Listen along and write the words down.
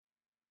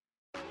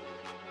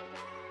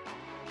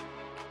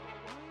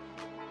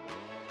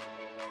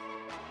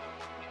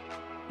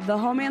The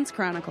Homance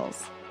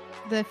Chronicles.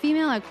 The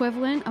female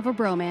equivalent of a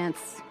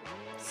bromance.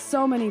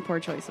 So many poor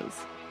choices.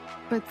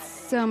 But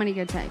so many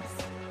good types.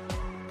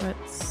 But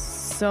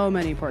so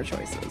many poor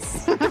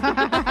choices.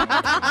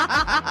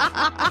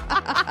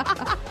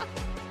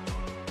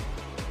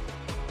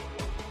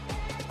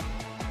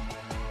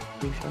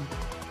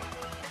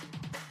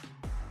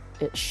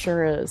 It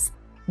sure is.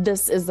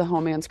 This is the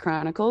Homance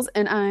Chronicles,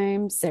 and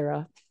I'm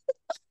Sarah.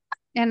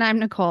 And I'm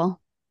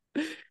Nicole.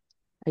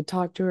 I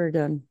talked to her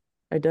again.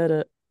 I did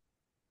it.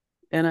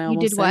 And I You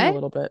almost did sang a what?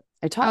 little bit.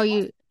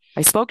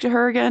 I spoke to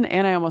her again,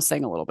 and I almost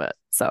sang a little bit.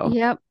 So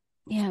Yep.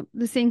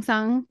 The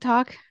sing-song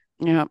talk.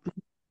 Yep.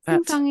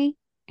 Sing-songy.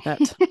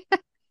 That.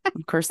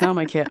 Of course, now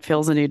my cat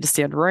feels the need to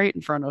stand right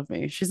in front of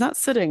me. She's not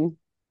sitting.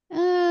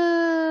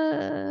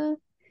 Boy,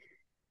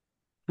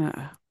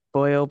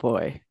 Boy, oh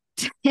boy.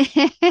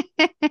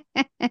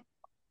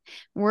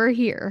 We're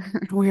here.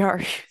 We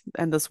are.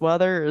 And this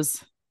weather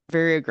is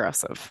very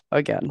aggressive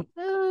again.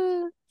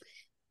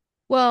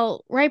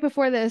 Well, right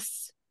before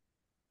this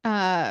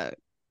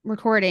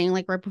recording,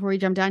 like right before we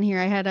jumped on here,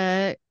 I had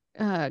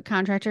a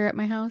contractor at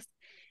my house,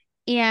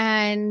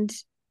 and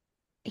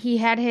he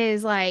had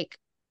his like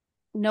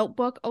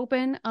notebook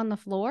open on the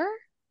floor.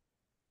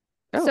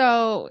 Oh.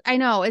 So I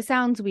know it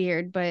sounds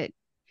weird, but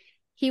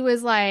he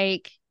was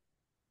like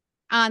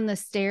on the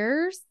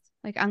stairs,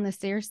 like on the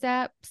stair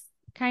steps,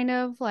 kind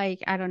of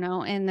like, I don't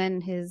know. And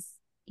then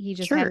he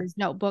just had his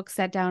notebook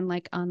set down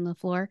like on the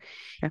floor.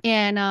 Yeah.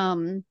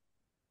 And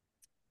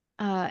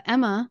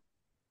Emma,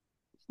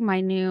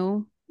 my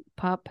new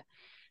pup,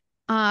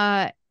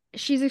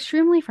 she's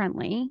extremely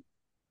friendly.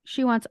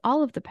 She wants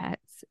all of the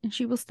pets, and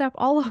she will step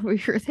all over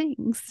your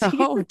things.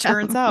 Oh,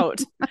 turns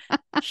out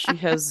she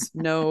has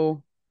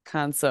no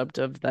concept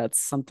of that's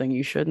something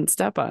you shouldn't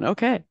step on.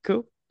 Okay,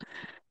 cool.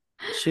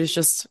 She's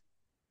just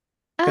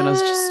gonna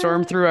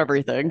storm through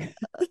everything.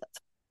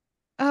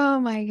 Oh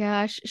my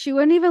gosh. She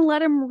wouldn't even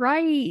let him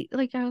write.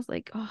 Like, I was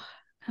like, oh,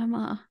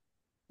 Emma.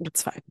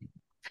 It's fine.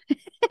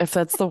 If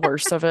that's the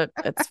worst of it,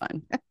 it's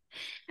fine.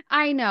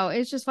 I know.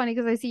 It's just funny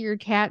because I see your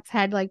cat's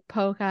head like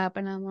poke up,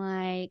 and I'm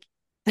like,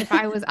 if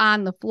I was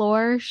on the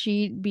floor,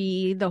 she'd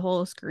be the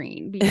whole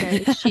screen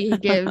because she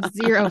gives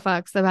zero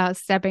fucks about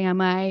stepping on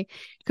my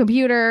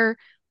computer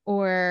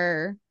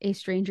or a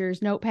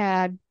stranger's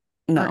notepad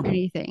or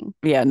anything.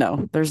 Yeah,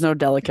 no, there's no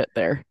delicate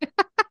there.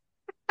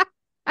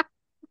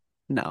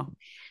 No.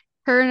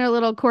 Her and her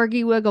little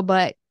corgi wiggle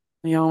butt.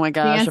 Oh my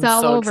gosh, I'm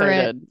so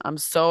excited. I'm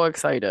so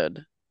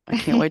excited. I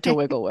can't wait to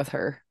wiggle with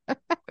her. It's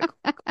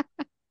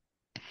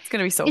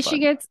gonna be so fun. She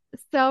gets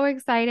so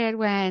excited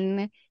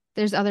when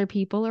there's other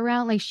people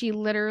around. Like, she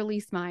literally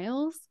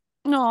smiles.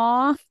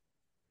 Aww.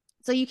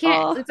 So you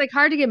can't, it's like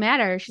hard to get mad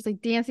at her. She's like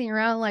dancing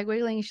around, like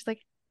wiggling. She's like,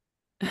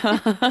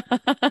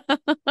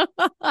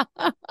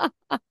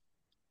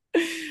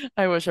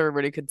 I wish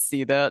everybody could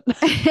see that.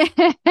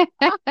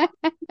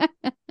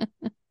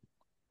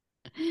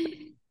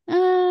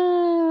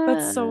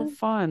 That's so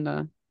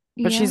fun.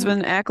 But she's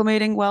been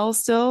acclimating well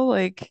still,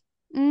 like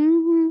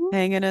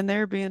hanging in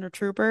there, being a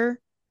trooper.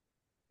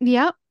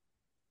 Yep.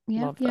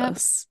 Love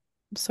this.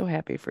 I'm so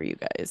happy for you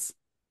guys.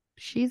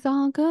 She's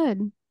all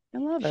good. I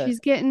love it.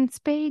 She's getting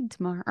spayed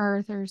tomorrow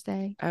or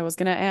Thursday. I was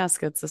gonna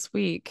ask, it's this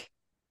week.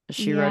 Is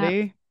she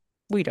ready?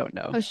 We don't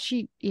know.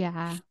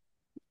 Oh,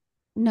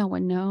 no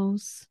one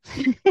knows.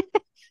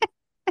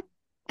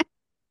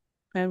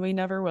 And we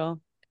never will.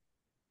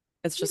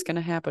 It's just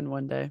gonna happen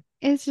one day.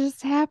 It's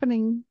just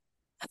happening.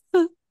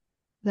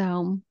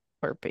 So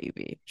poor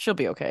baby. She'll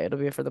be okay. It'll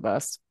be for the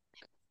best.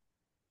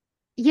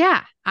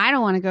 Yeah, I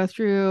don't want to go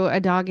through a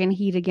dog in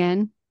heat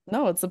again.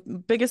 No, it's the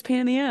biggest pain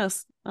in the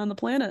ass on the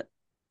planet.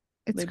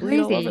 They bleed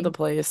all over the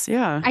place.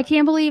 Yeah. I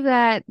can't believe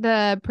that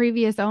the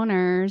previous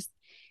owners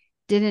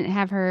didn't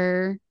have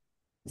her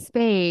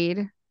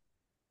spayed,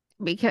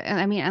 because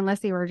I mean, unless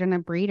they were gonna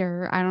breed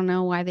her. I don't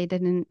know why they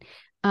didn't.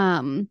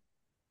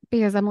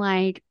 Because I'm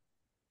like,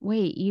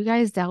 wait, you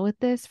guys dealt with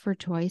this for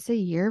twice a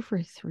year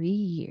for 3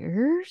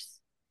 years?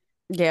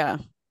 Yeah.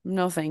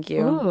 No, thank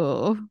you.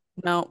 Oh.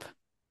 Nope.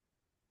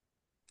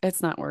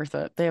 It's not worth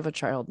it. They have a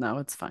child now.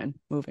 It's fine.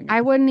 Moving on.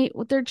 I wouldn't eat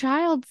with their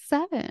child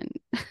 7.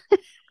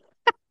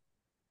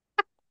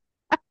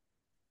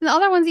 The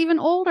other one's even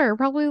older,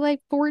 probably like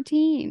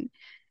 14.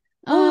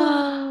 So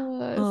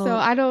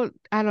I don't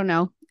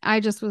know.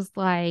 I just was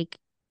like,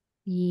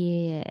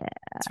 yeah,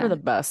 it's for the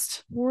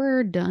best.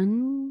 We're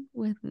done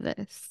with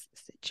this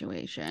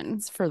situation.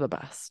 It's for the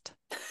best.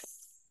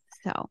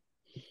 So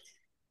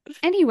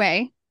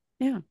anyway,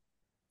 yeah.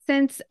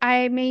 Since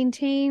I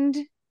maintained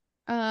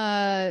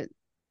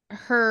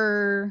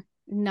her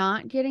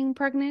not getting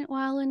pregnant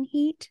while in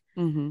heat,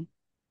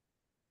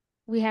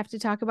 we have to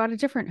talk about a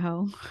different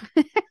hoe.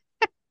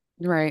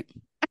 Right.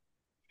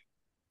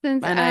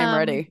 And I'm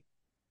ready.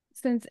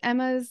 Since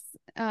Emma's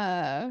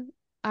out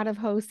of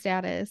hoe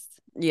status.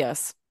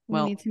 Yes.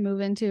 We need to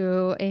move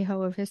into a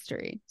hoe of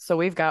history. So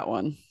we've got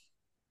one.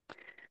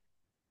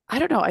 I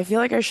don't know. I feel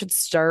like I should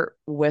start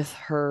with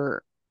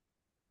her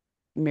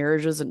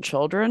marriages and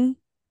children.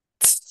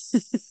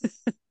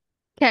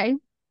 Okay.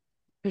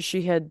 because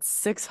she had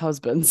six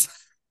husbands.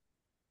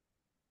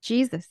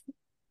 Jesus.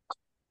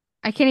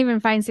 I can't even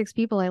find six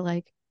people I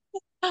like.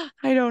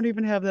 I don't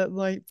even have that.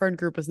 My friend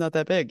group is not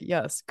that big.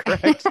 Yes,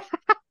 correct.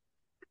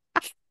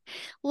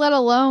 Let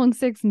alone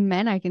six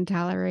men I can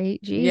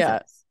tolerate. Yeah.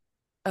 Jesus.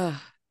 Uh,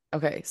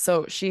 okay.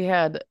 So she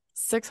had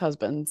six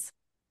husbands.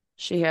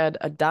 She had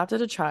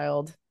adopted a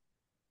child.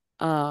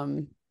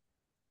 Um,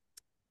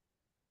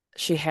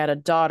 she had a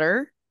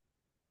daughter,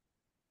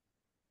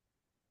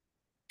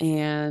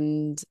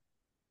 and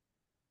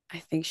I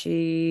think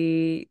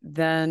she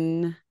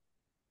then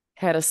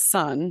had a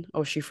son.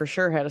 Oh, she for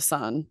sure had a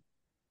son.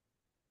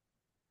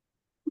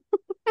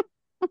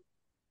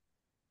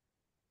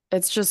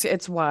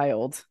 It's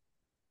wild.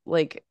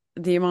 Like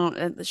the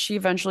amount she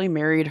eventually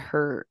married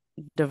her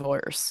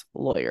divorce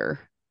lawyer.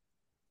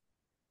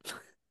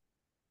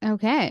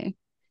 Okay.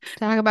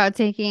 Talk about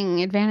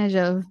taking advantage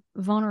of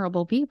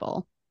vulnerable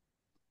people.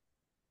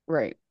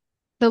 Right.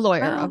 The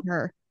lawyer of Well,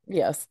 her.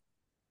 yes.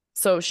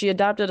 So she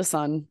adopted a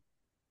son,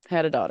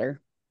 had a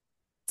daughter,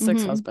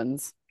 six Mm-hmm.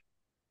 husbands.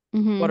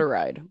 What Mm-hmm. a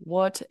ride.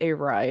 What a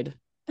ride.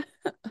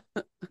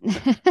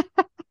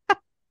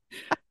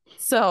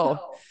 So,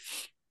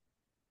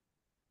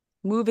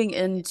 moving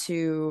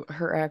into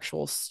her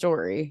actual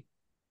story,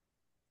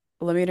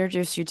 let me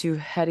introduce you to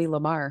Hedy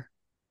Lamarr.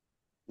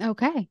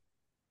 Okay.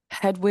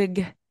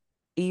 Hedwig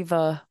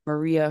Eva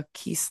Maria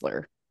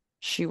Kiesler.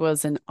 She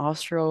was an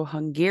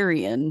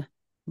Austro-Hungarian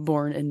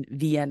born in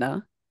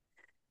Vienna.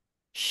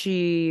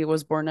 She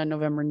was born on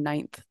November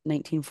 9th,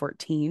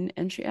 1914,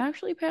 and she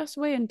actually passed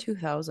away in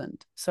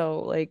 2000. So,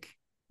 like,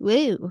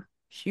 Woo.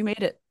 she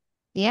made it.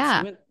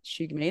 Yeah.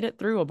 She made it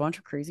through a bunch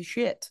of crazy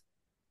shit.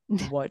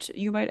 What,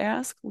 you might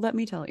ask? Let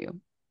me tell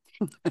you.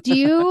 Do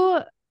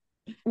you,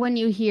 when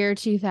you hear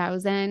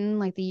 2000,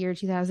 like the year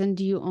 2000,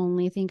 do you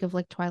only think of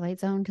like Twilight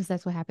Zone? Because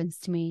that's what happens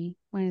to me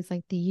when it's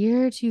like the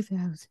year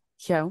 2000.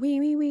 Yeah, wee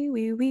wee wee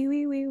wee wee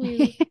wee wee wee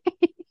wee.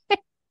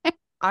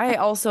 I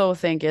also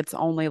think it's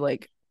only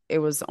like it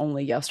was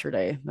only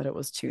yesterday that it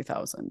was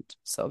 2000.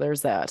 So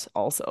there's that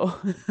also.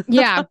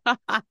 Yeah.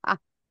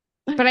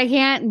 But I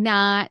can't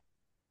not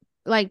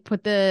like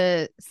put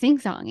the sing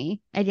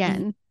songy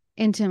again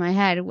into my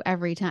head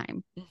every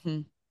time.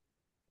 Mhm.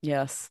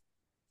 Yes.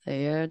 The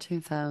year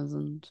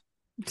 2000.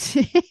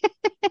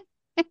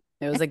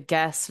 It was a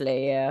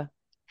ghastly year.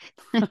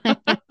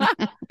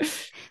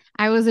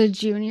 I was a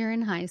junior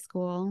in high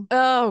school.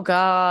 Oh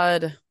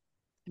God.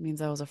 It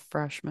means I was a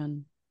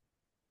freshman.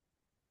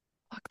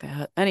 Fuck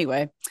that.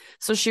 Anyway,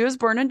 so she was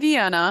born in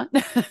Vienna.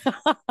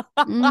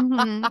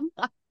 Hmm.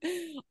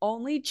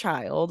 Only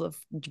child of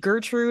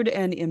Gertrude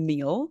and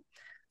Emil.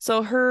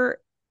 So her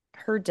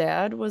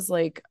dad was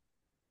like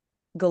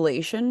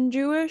Galatian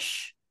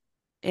Jewish,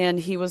 and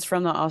he was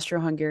from the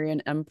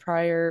Austro-Hungarian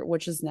Empire,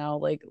 which is now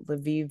like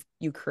Lviv,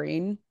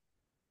 Ukraine.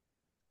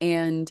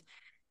 And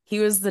he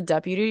was the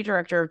deputy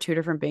director of two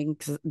different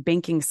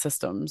banking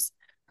systems.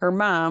 Her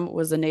mom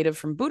was a native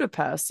from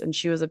Budapest, and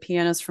she was a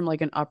pianist from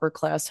like an upper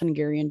class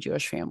Hungarian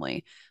Jewish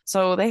family.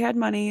 So they had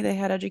money, they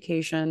had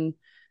education,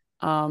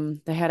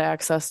 they had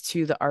access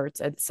to the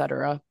arts,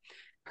 etc.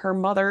 Her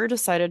mother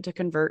decided to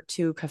convert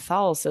to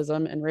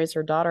Catholicism and raise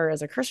her daughter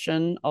as a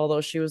Christian,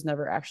 although she was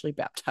never actually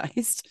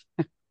baptized.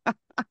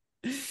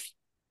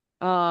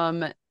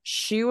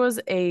 She was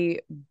a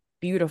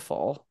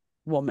beautiful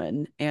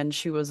woman, and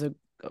she was a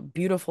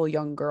beautiful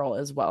young girl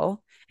as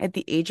well. At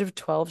the age of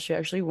 12, she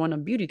actually won a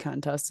beauty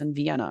contest in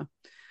Vienna.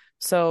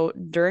 So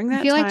during I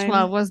that feel like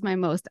 12 time, was my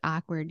most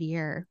awkward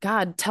year.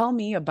 God, tell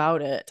me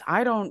about it.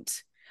 I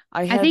don't,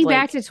 I I had think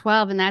back like, to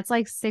 12, and that's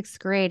like sixth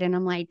grade, and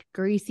I'm like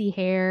greasy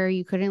hair.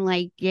 You couldn't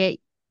like get,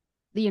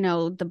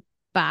 the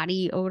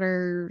body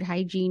odor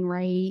hygiene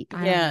right.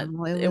 I don't yeah,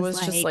 know. It it was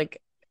was just like,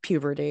 like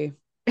puberty.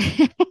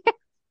 and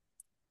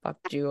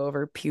Fucked you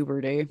over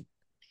puberty.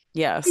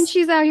 Yes.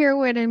 she's out here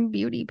winning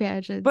beauty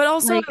pageants. But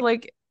also Like,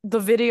 like the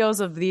videos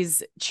of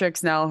these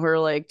chicks now who are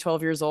like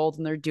 12 years old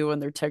and they're doing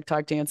their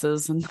TikTok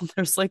dances. And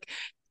there's like,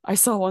 I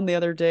saw one the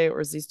other day where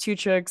it was these two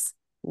chicks,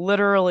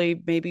 literally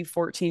maybe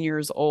 14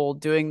 years old,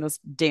 doing this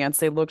dance.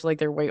 They looked like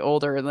they're way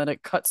older. And then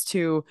it cuts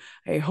to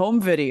a home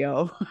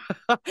video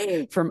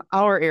from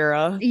our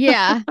era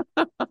yeah,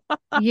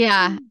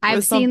 yeah, I've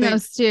with seen something.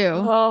 those too.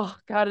 Oh,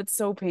 God, it's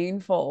so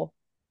painful.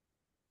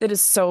 It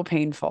is so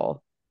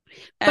painful.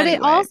 But it Anyway,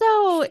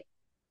 also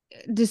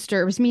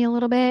disturbs me a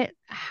little bit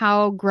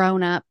how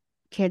grown up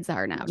kids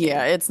are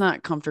yeah, nowadays. it's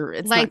not comfort.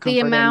 It's not Like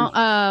the comforting. amount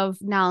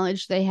of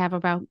knowledge they have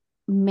about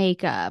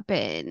makeup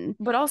and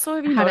But also,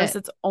 have you how to noticed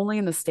it's only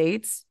in the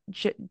States?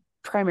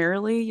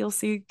 Primarily, you'll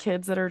see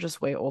kids that are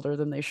just way older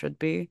than they should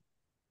be.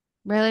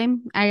 really,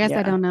 I guess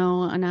I Yeah, don't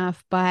know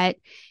enough, but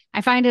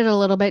I find it a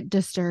little bit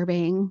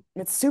disturbing.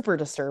 it's super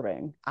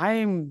disturbing.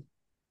 I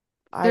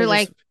They're just,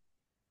 like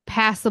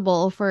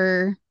passable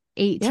for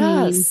 18.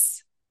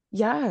 yes,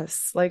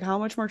 yes. Like, how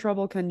much more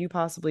trouble can you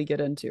possibly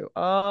get into?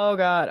 Oh,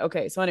 God.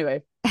 Okay. So,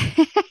 anyway,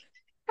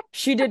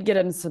 she did get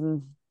in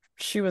some,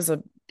 she was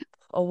a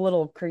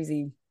little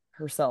crazy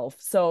herself.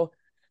 So,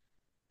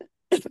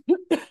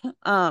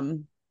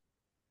 um,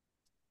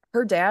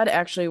 Her dad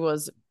actually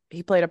was,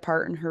 he played a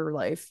part in her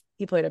life.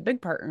 He played a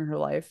big part in her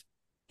life.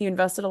 He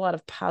invested a lot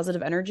of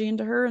positive energy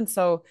into her. And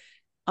so,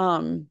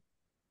 um,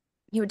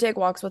 he would take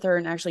walks with her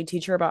and actually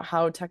teach her about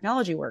how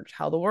technology worked,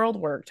 how the world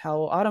worked,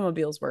 how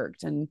automobiles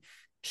worked. And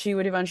she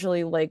would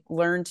eventually like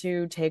learn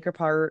to take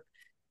apart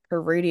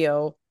her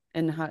radio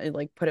and how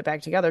like put it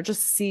back together,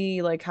 just to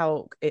see like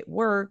how it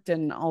worked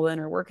and all the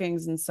inner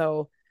workings. And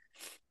so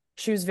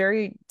she was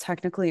very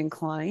technically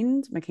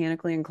inclined,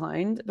 mechanically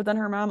inclined, but then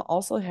her mom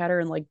also had her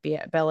in like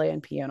ballet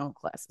and piano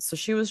classes. So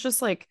she was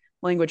just like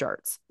language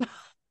arts,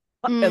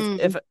 as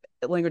if Mm.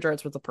 language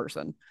arts was a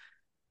person.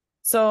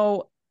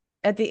 So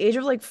at the age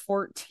of like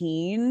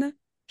 14,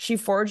 she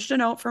forged a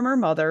note from her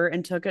mother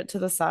and took it to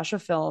the Sasha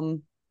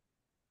Film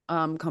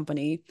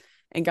company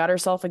and got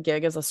herself a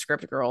gig as a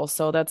script girl.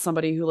 So that's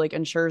somebody who like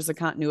ensures the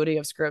continuity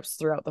of scripts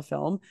throughout the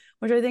film,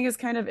 which I think is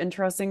kind of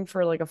interesting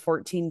for like a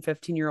 14,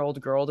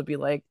 15-year-old girl to be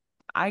like,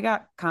 I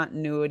got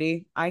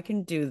continuity. I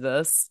can do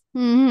this.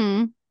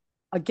 Hmm.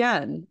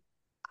 Again,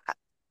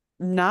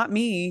 not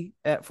me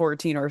at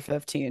 14 or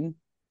 15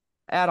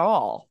 at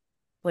all.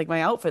 Like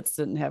my outfits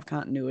didn't have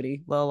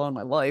continuity, let alone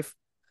my life.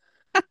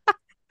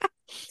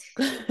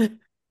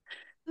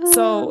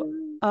 So,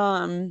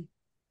 um,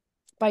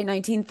 by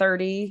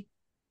 1930,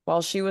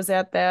 while she was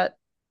at that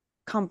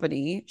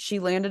company, she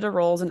landed a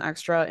role as an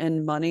extra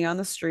in Money on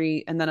the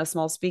Street and then a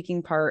small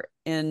speaking part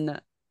in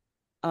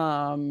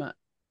um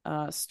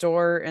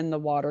Store in the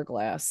Water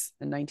Glass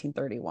in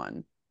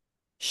 1931.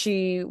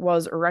 She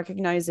was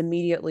recognized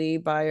immediately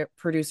by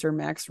producer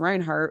Max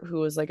Reinhardt, who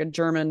was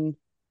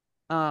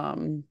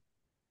um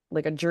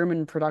like a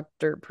German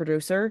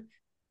producer,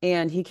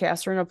 and he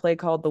cast her in a play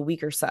called The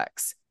Weaker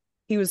Sex.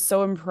 He was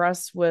so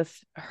impressed with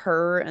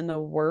her and the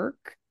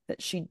work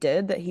that she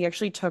did that he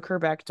actually took her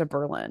back to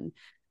Berlin.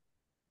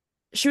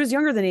 She was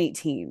younger than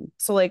 18.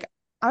 So like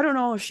I don't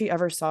know if she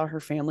ever saw her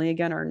family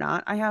again or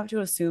not. I have to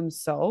assume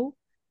so,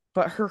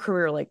 but her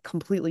career like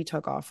completely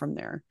took off from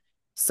there.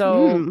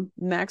 So Mm.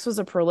 Max was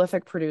a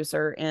prolific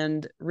producer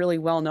and really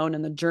well known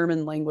in the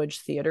German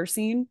language theater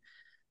scene.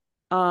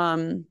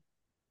 Um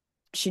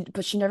she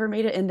never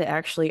made it into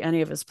actually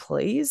any of his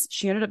plays.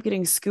 She ended up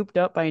getting scooped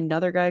up by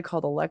another guy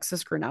called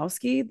Alexis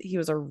Granowski. He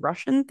was a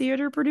Russian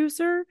theater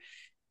producer,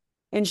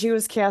 and she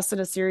was cast in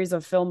a series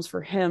of films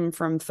for him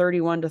from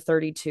 31 to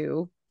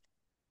 32.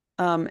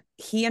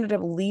 He ended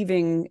up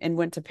leaving and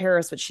went to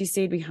Paris, but she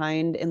stayed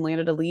behind and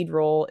landed a lead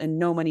role in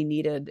No Money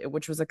Needed,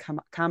 which was a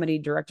comedy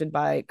directed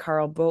by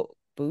Karl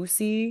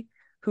Busi,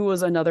 who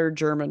was another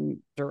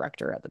German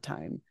director at the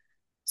time.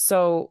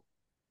 So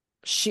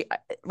she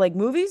like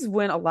movies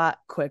went a lot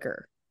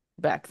quicker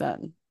back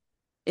then.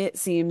 It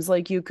seems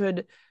like you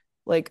could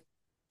like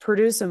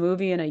produce a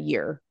movie in a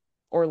year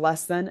or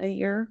less than a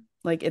year.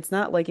 Like it's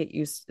not like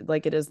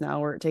like it is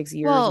now where it takes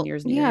years and Well,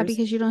 years and yeah, years.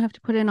 because you don't have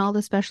to put in all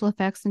the special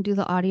effects and do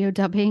the audio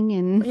dubbing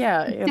and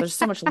Yeah, there's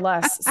so much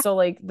less. So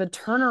like the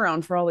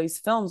turnaround for all these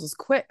films was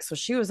quick. So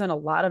she was in a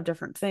lot of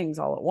different things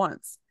all at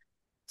once.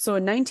 So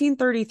in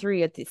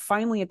 1933,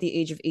 finally at the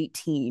age of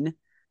 18,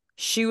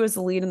 she was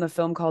the lead in the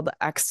film called The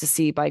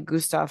Ecstasy by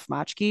Gustav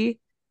Machke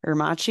or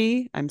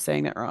Machi. I'm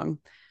saying that wrong.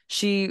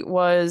 She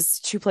was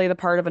to play the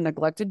part of a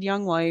neglected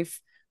young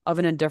wife of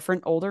an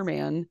indifferent older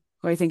man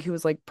who I think he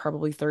was like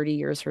probably 30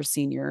 years her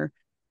senior.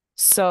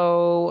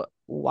 So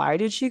why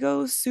did she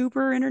go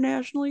super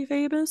internationally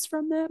famous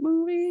from that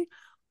movie?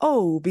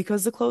 Oh,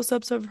 because the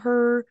close-ups of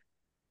her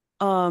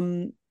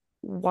um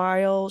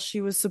while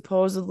she was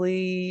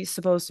supposedly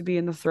supposed to be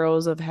in the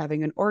throes of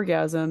having an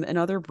orgasm and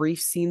other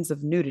brief scenes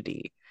of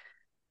nudity.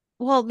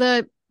 well,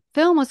 the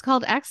film was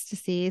called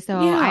Ecstasy, so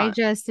I Yeah,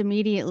 just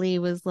immediately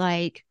was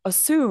like,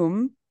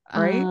 assume,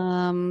 right?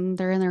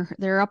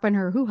 they're up in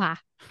her hoo-ha.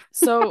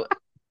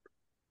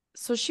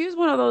 So she was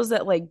one of those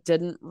that like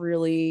didn't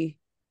really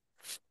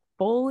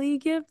fully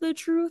give the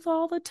truth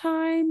all the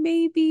time,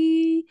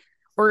 maybe.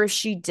 Or if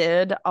she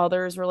did,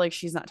 others were like,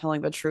 she's not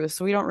telling the truth.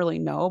 So we don't really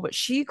know. But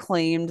she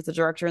claimed the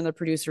director and the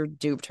producer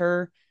duped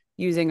her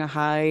using a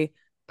high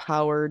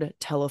powered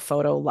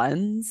telephoto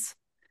lens.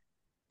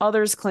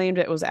 Others claimed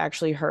it was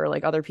actually her,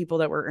 like other people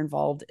that were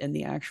involved in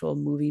the actual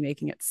movie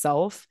making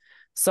itself.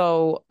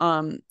 So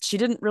she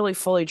didn't really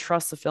fully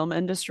trust the film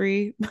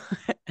industry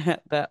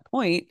at that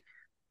point,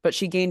 but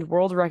she gained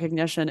world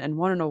recognition and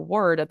won an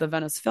award at the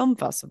Venice Film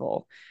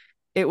Festival.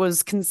 It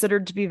was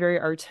considered to be very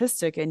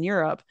artistic in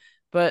Europe,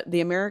 but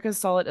the Americas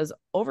saw it as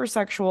over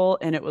sexual,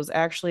 and it was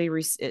actually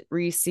it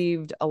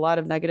received a lot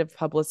of negative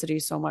publicity,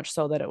 so much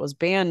so that it was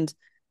banned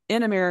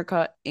in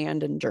America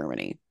and in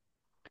Germany.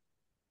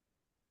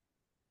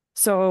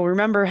 So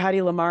remember,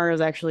 Hedy Lamarr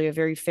is actually a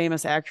very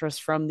famous actress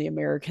from the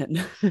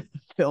American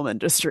film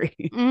industry.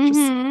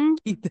 Just Mm-hmm.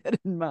 keep that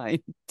in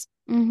mind.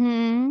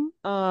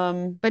 Mm-hmm.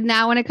 Um, But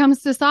now when it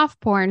comes to soft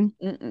porn,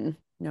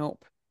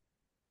 nope.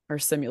 Or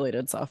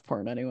simulated soft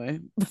porn anyway.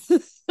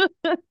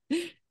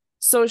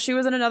 So she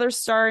was in another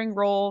starring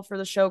role for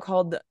the show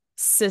called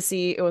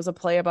Sissy. It was a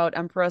play about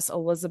Empress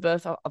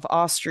Elizabeth of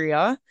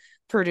Austria,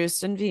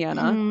 produced in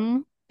Vienna.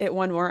 mm, It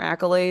won more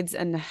accolades,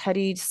 and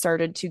Hedy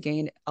started to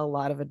gain a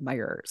lot of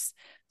admirers.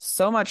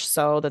 So much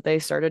so that they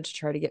started to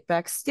try to get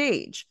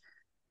backstage.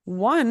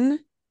 One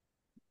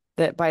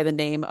that by the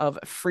name of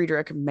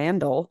Friedrich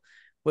Mandel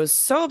was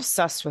so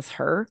obsessed with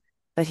her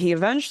that he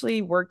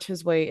eventually worked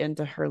his way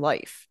into her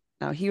life.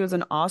 Now, he was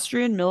an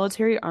Austrian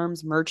military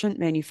arms merchant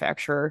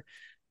manufacturer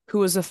who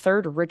was the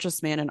third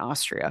richest man in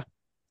Austria.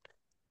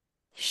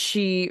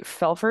 She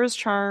fell for his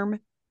charm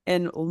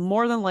and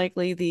more than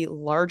likely the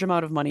large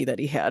amount of money that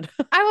he had.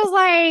 I was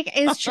like,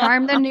 is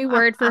charm the new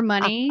word for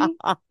money?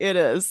 It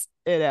is.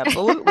 It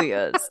absolutely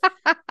is.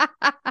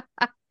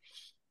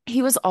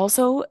 He was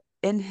also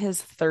in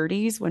his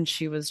 30s when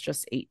she was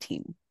just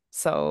 18.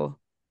 So,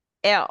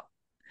 yeah.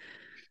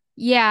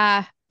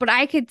 Yeah, but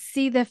I could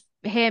see the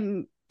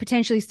him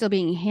potentially still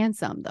being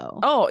handsome though.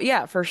 Oh,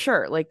 yeah, for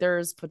sure. Like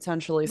there's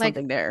potentially Like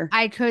something there.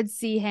 I could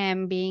see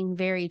him being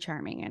very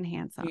charming and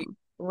handsome.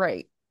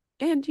 Right.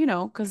 And,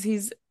 because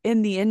he's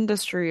in the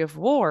industry of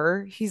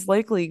war, he's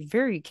likely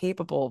very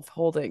capable of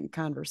holding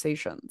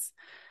conversations.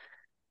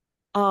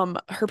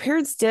 Her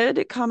parents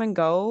did come and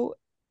go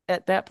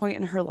at that point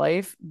in her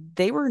life.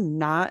 They were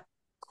not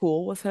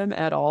cool with him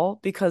at all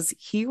because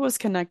he was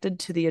connected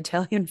to the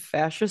Italian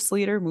fascist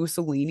leader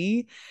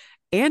Mussolini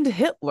and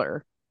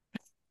Hitler.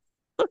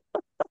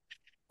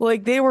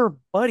 Like they were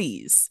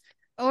buddies.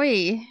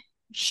 Oi,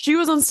 She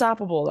was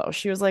unstoppable though.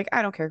 She was like,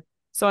 I don't care.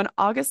 So on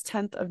August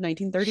 10th of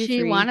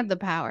she 1933, wanted the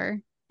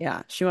power.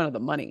 yeah, she wanted the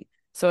money.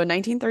 So in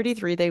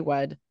 1933, they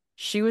wed.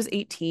 She was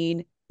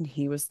 18 and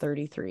he was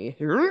 33.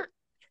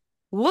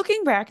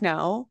 Looking back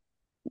now,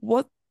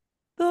 what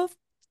the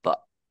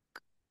fuck?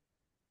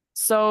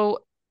 So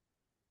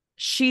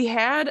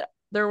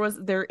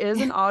there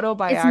is an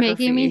It's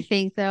making me autobiography.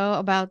 think though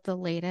about the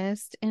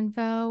latest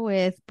info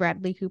with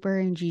Bradley Cooper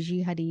and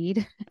Gigi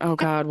Hadid. Oh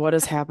God, what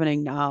is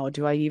happening now?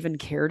 Do I even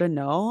care to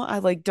know? I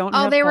like don't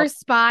Oh, have they were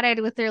spotted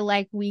with their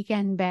like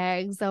weekend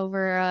bags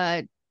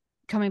over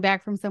coming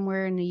back from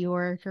somewhere in New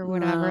York or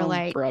whatever, oh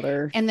like,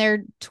 brother. and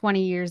they're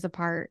 20 years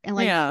apart. And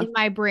like Yeah. in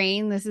my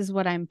brain, this is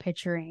what I'm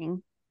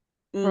picturing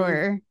Mm,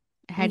 for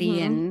Hedy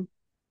mm-hmm. and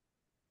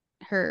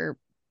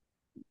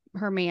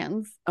her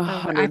man's or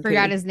what I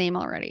forgot 100p. his name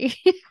already.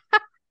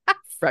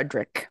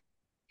 Frederick.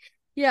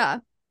 Yeah.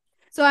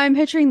 So I'm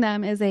picturing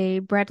them as a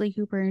Bradley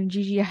Cooper and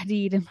Gigi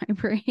Hadid in my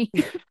brain.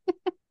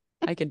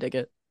 I can dig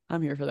it.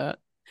 I'm here for that.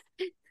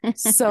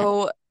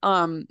 So,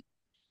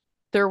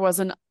 there was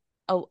an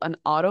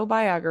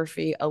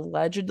autobiography.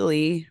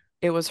 Allegedly,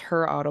 it was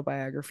her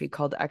autobiography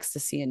called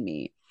Ecstasy in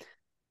Me.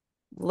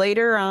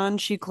 Later on,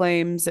 she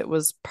claims it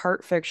was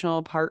part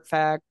fictional, part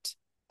fact.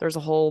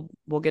 We'll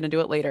get into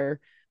it later,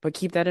 but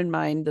keep that in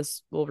mind.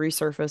 This will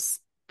resurface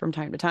from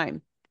time to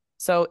time.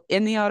 So,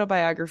 in the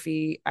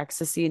autobiography,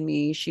 Ecstasy in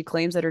Me, she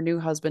claims that her new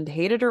husband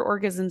hated her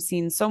orgasm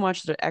scene so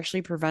much that it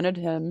actually prevented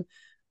him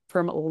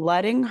from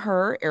letting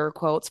her, air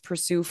quotes,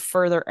 pursue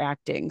further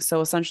acting.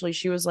 So essentially,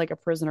 she was like a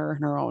prisoner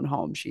in her own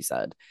home, she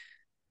said.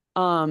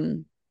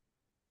 Um,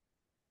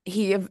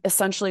 he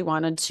essentially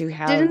wanted to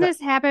Didn't have, this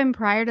happen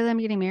prior to them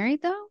getting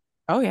married though?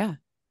 oh, yeah,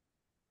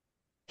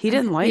 he I'm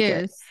didn't like it.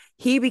 confused.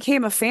 He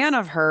became a fan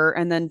of her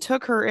and then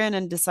took her in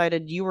and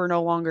decided you are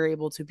no longer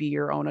able to be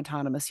your own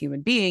autonomous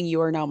human being.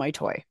 You are now my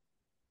toy.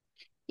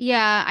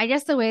 Yeah, I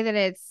guess the way that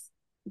it's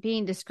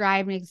being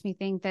described makes me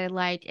think that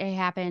like it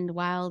happened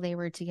while they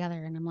were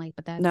together. And I'm like,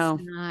 but that's No,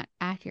 not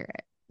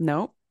accurate.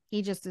 no,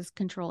 He just is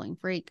controlling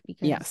freak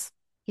because yes.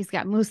 he's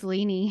got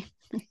Mussolini.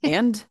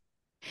 And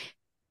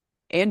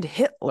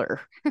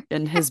Hitler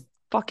in his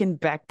fucking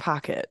back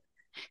pocket.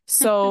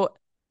 So,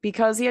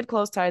 because he had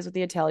close ties with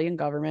the Italian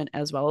government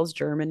as well as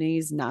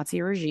Germany's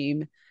Nazi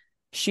regime,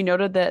 she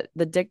noted that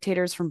the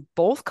dictators from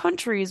both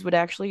countries would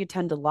actually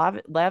attend to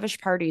lavish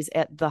parties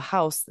at the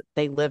house that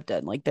they lived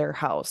in, like their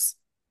house.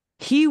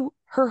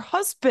 Her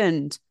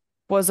husband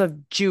was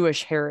of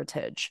Jewish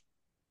heritage.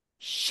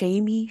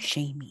 Shamey,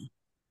 shamey.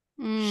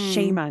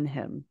 Shame Mm, on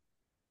him.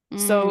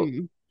 So,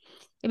 mm.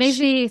 It makes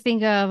she, me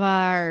think of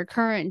our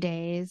current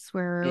days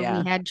where we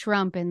yeah. had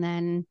Trump and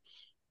then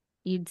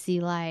you'd see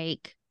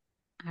like,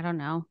 I don't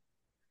know,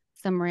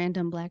 some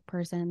random black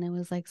person that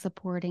was like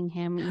supporting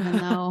him, even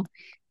though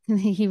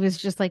he was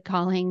just like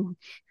calling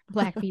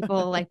black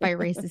people like by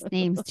racist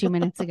names 2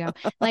 minutes ago.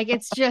 Like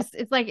it's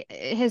like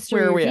Where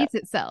history are we at? repeats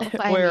itself.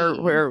 I Where mean,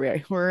 are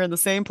we? We're in the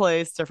same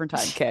place, different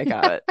time. Okay,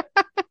 got it.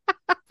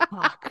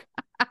 Fuck.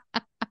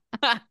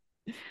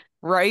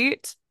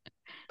 Right?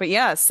 But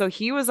yeah, so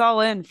he was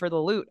all in for the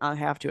loot, I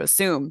have to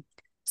assume.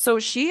 So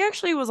she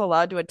actually was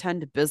allowed to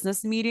attend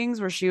business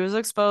meetings where she was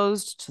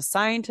exposed to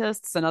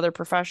scientists and other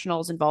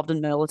professionals involved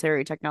in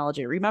military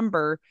technology.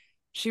 Remember,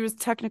 she was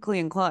technically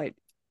inclined.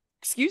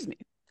 Excuse me.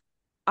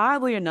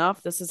 Oddly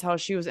enough, this is how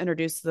she was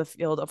introduced to the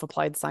field of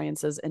applied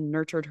sciences and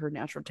nurtured her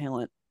natural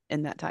talent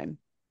in that time.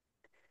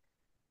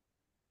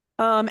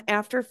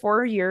 After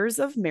 4 years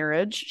of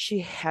marriage, she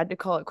had to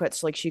call it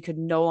quits. Like she could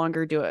no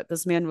longer do it.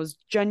 This man was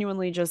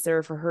genuinely just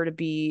there for her to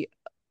be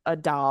a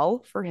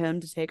doll for him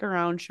to take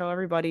around, show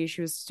everybody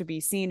she was to be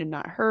seen and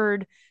not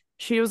heard.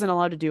 She wasn't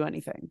allowed to do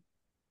anything.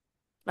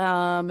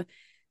 Um,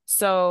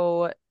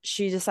 So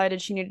she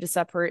decided she needed to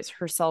separate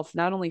herself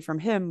not only from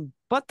him,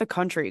 but the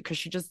country, because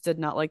she just did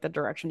not like the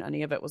direction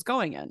any of it was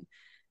going in.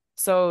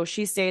 So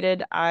she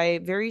stated, I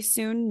very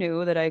soon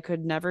knew that I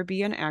could never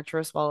be an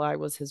actress while I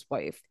was his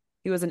wife.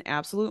 He was an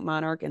absolute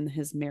monarch in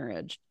his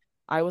marriage.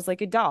 I was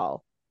like a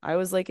doll. I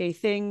was like a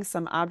thing,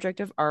 some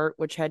object of art,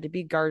 which had to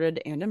be guarded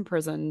and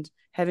imprisoned,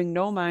 having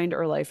no mind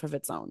or life of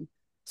its own.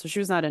 So she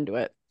was not into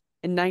it.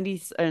 In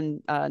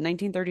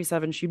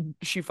 1937,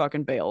 she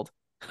fucking bailed.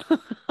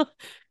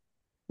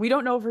 We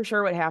don't know for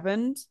sure what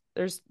happened.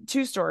 There's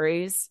two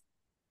stories.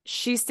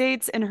 She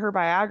states in her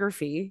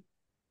biography,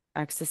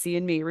 Ecstasy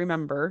and Me,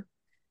 remember,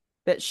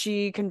 that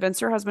she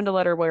convinced her husband to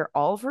let her wear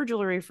all of her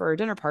jewelry for a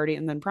dinner party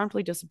and then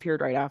promptly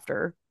disappeared right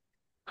after.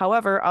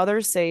 However,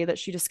 others say that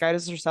she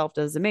disguised herself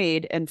as a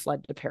maid and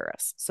fled to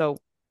Paris. So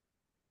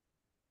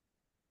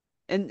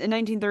in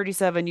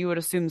 1937, you would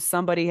assume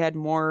somebody had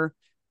more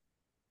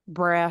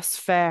brass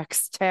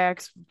facts,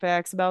 tax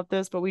facts about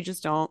this, but we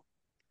just don't.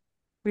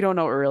 We don't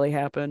know what really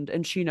happened,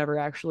 and she never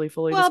actually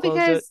fully Well,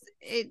 disclosed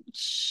it. because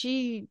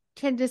she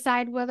can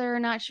decide whether or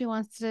not she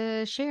wants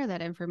to share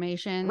that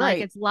information. Like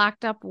Right, it's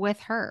locked up with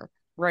her.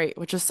 right.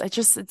 Which is,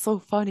 it's so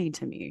funny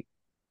to me.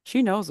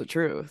 She knows the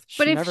truth.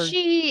 But She never.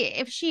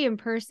 if she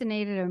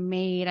impersonated a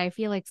maid, I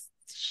feel like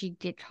she'd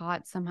get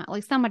caught somehow.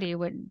 Like somebody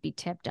would be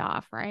tipped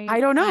off, I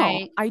right? don't know.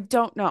 Like I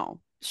don't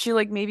know. She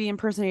like maybe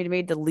impersonated a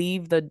maid to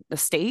leave the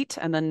estate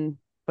and then,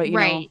 but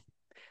right.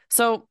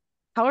 so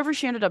however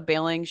she ended up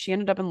bailing, she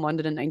ended up in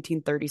London in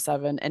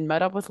 1937 and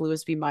met up with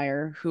Louis B.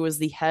 Mayer, who was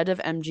the head of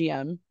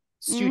MGM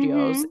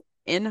Studios Mm-hmm.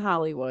 in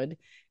Hollywood.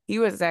 He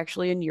was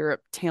actually in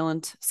Europe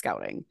talent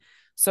scouting.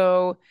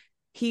 So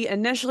he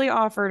initially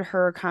offered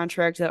her a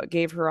contract that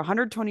gave her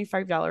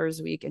 $125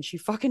 a week and she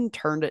fucking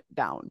turned it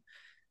down.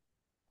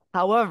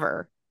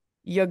 However,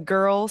 your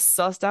girl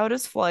sussed out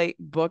his flight,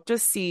 booked a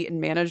seat, and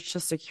managed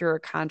to secure a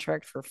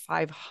contract for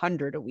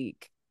 500 a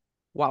week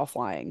while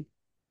flying.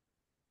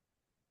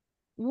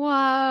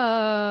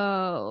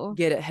 Whoa.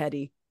 Get it,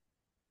 Hedy.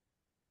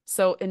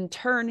 So in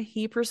turn,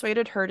 he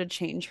persuaded her to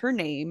change her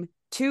name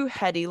to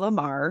Hedy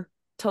Lamarr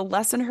to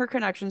lessen her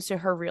connections to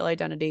her real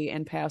identity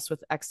and past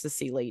with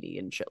Ecstasy Lady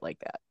and shit like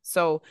that.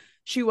 So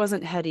she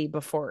wasn't Hedy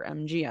before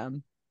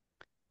MGM.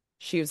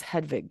 She was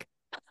Hedwig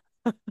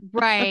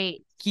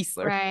Right.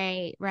 Kiesler,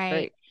 Right. Right.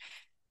 right?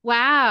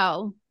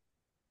 Wow.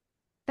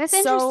 That's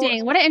So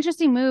interesting. What an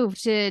interesting move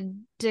to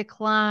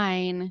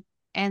decline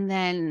and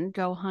then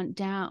go hunt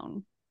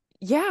down.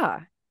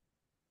 yeah.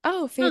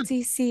 Oh, Huh.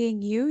 fancy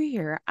seeing you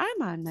here.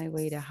 I'm on my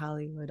way to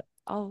Hollywood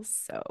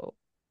also.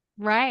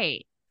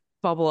 Right.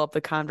 Bubble up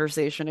the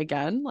conversation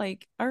again.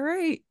 Like, all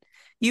right.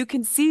 You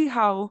can see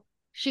how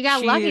She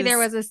got she lucky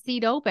there is, was a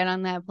seat open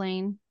on that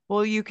plane.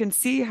 well, you can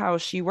see how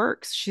she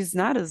works. She's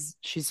not as,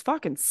 she's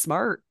fucking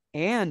smart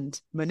and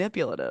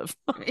manipulative.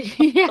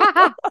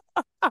 Yeah.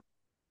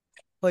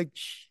 Like,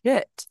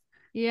 shit.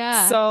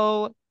 Yeah.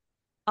 So,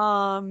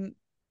 um,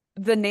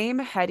 the name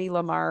Hedy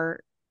Lamarr,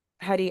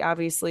 Hedy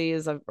obviously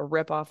is a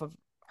rip off of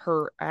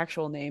her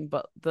actual name,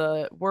 but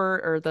the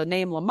word or the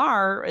name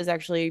Lamarr is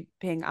actually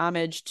paying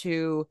homage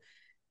to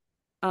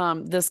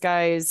this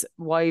guy's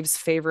wife's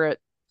favorite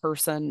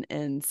person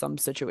in some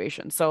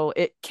situation. So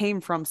it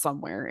came from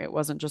somewhere. It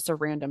wasn't just a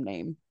random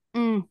name.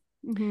 Mm.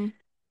 Hmm.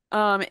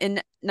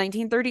 In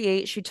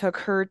 1938, he took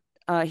her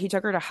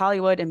to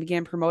Hollywood and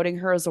began promoting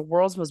her as the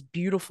world's most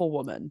beautiful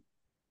woman.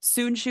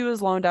 Soon she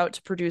was loaned out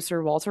to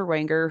producer Walter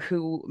Wanger,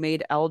 who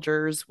made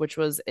Algiers, which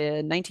was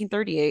in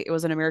 1938. It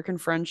was an American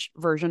French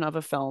version of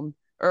a film,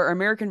 or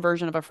American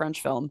version of a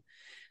French film.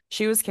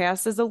 She was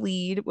cast as a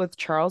lead with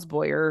Charles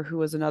Boyer, who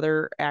was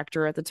another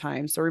actor at the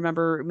time. So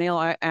remember, male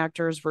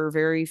actors were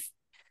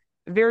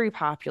very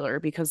popular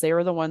because they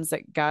were the ones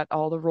that got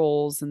all the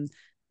roles and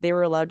they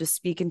were allowed to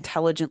speak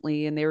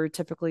intelligently and they were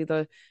typically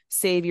the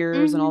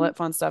saviors and all Hmm. that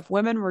fun stuff.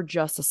 Women were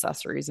just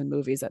accessories in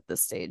movies at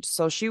this stage.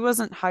 So she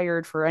wasn't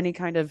hired for any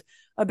kind of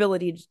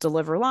ability to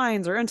deliver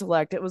lines or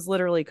intellect. It was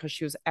literally because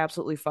she was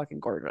absolutely fucking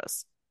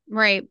gorgeous.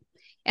 Right.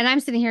 And I'm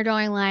sitting here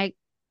going like,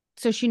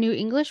 so she knew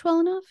English well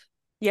enough?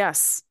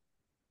 Yes,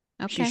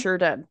 she Okay. sure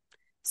did.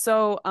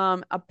 So,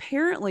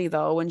 apparently,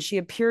 though, when she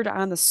appeared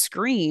on the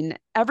screen,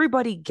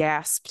 everybody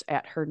gasped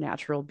at her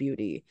natural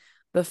beauty.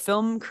 The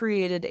film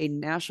created a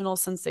national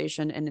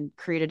sensation and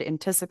created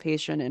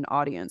anticipation in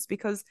audience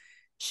because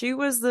she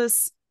was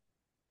this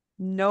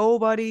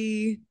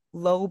nobody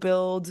low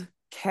build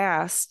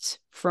cast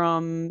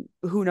from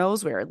who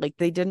knows where. Like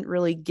they didn't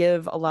really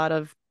give a lot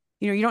of,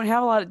 you don't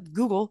have a lot of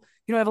Google,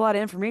 you don't have a lot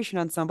of information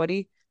on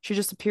somebody. She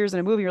just appears in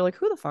a movie. You're like,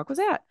 who the fuck was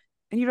that?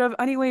 And you don't have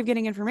any way of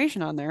getting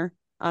information on there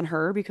on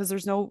her because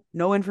there's no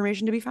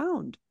information to be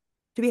found,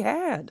 to be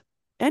had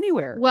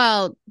anywhere.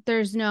 Well,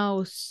 there's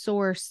no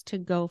source to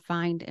go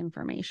find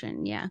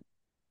information. Yeah.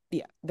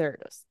 Yeah, there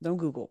it is. No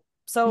Google.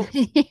 So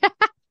Yeah.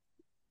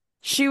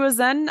 she was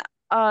then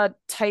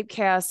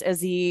typecast as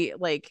the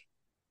like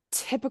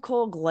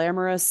typical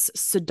glamorous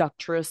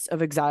seductress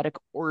of exotic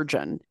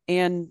origin.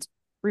 And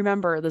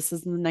remember, this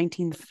is in the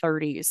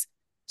 1930s.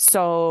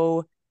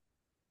 So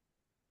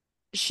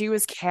she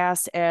was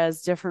cast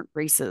as different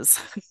races.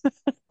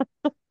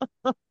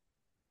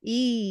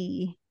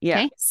 Yeah.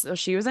 Okay. So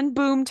she was in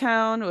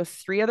Boomtown with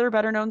three other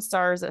better known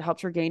stars that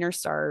helped her gain her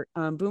start.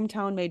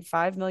 Boomtown made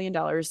 $5 million.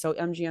 So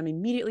MGM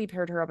immediately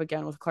paired her up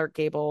again with Clark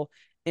Gable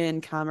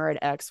in Comrade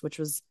X, which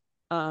was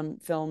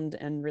filmed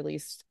and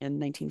released in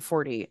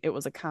 1940. It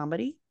was a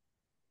comedy.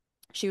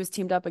 She was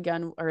teamed up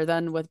again or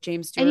then with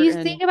James And Stewart you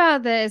and think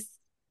about this,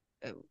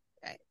 uh,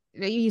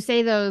 you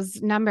say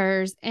those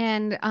numbers,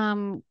 and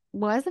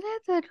wasn't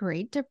it the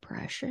Great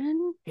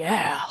Depression?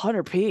 yeah,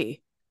 Hunter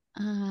P.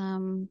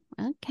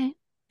 Okay.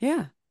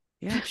 Yeah.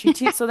 Yeah.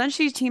 So then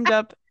she teamed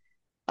up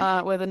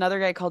with another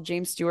guy called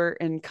James Stewart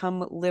and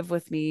Come Live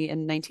With Me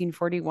in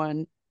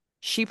 1941.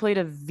 She played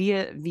a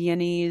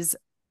Viennese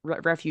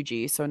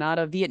refugee, so not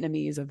a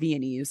Vietnamese, a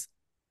Viennese,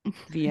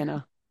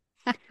 Vienna.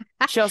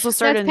 She also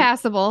starred That's in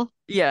passable.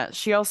 yeah,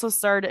 she also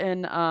starred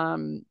in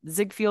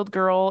Ziegfeld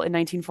Girl in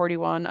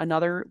 1941,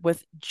 another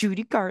with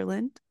Judy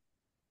Garland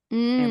and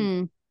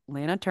Mm.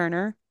 Lana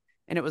Turner,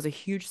 and it was a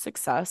huge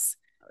success.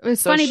 It was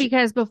So funny she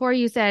because before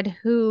you said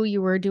who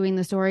you were doing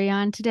the story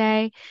on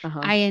today, uh-huh.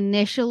 I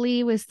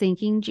initially was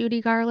thinking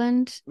Judy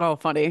Garland. Oh,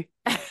 funny.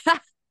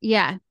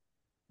 Yeah.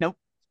 Nope.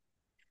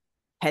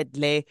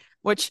 Headley,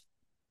 which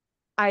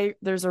I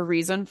there's a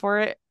reason for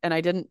it, and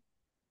I didn't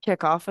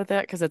kick off with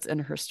it because it's in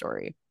her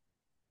story.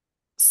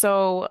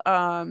 So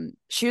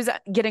she was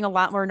getting a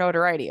lot more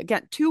notoriety.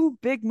 Again, two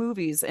big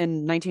movies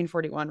in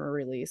 1941 were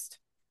released.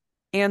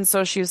 And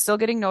so she was still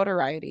getting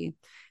notoriety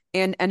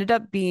and ended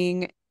up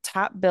being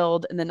top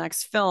billed in the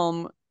next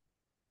film,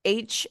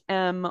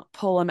 H.M.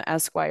 Pullum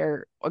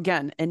Esquire,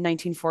 again in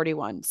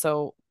 1941.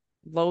 So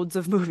loads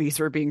of movies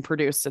were being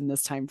produced in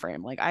this time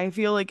frame. Like I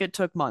feel like it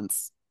took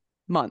months,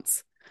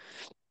 months.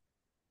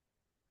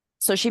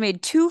 So she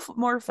made two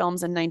more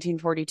films in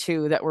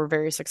 1942 that were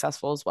very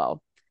successful as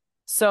well.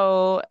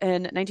 So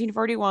in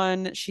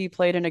 1941, she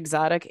played an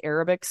exotic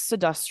Arabic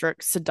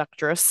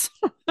seductress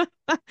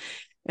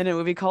in a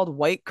movie called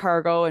White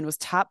Cargo and was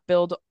top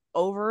billed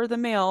over the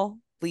male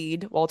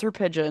lead, Walter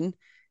Pidgeon.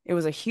 It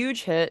was a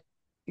huge hit.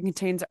 It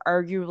contains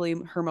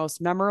arguably her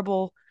most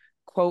memorable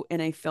quote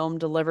in a film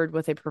delivered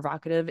with a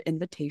provocative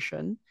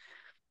invitation.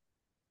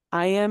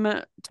 I am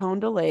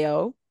Tone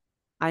DeLeo.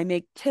 I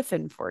make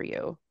tiffin for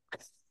you.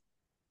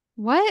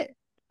 What?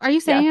 Are you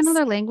saying Yes.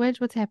 another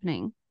language? What's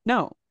happening?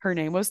 No, her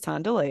name was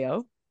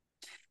Tondaleo,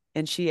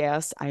 and she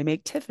asked, I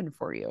make tiffin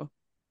for you.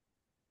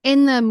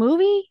 In the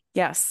movie?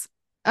 Yes.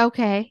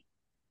 Okay.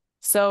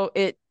 So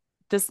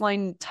this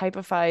line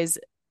typifies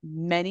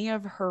many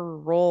of her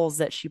roles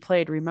that she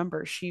played.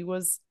 Remember, she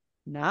was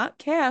not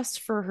cast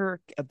for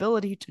her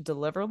ability to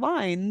deliver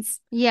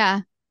lines.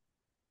 Yeah.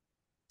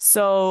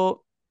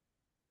 So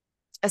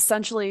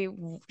essentially,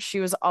 she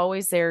was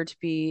always there to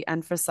be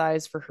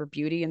emphasized for her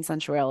beauty and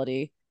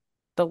sensuality.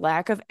 The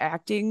lack of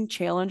acting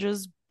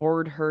challenges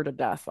bored her to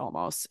death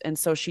almost. And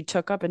so she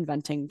took up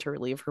inventing to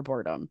relieve her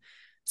boredom.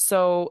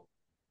 So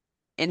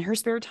in her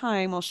spare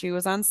time while she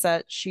was on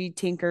set, she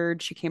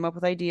tinkered, she came up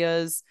with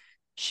ideas.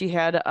 She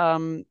had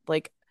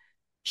like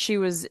she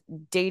was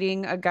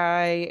dating a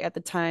guy at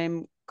the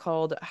time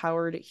called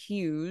Howard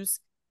Hughes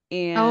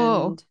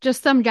Oh, and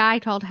just some guy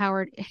called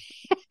Howard.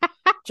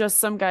 just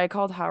some guy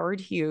called Howard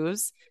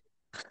Hughes.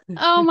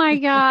 Oh my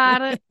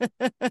God.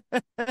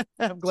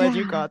 I'm glad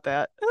you Stop. caught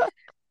that.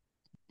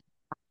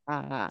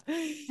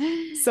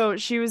 So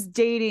she was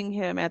dating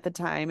him at the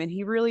time and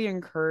he really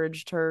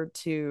encouraged her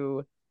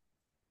to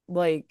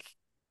like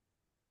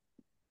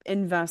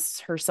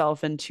invest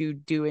herself into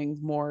doing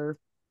more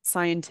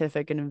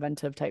scientific and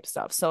inventive type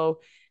stuff. So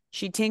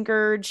she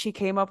tinkered, she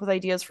came up with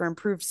ideas for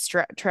improved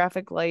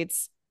traffic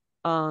lights.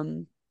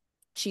 Um,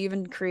 she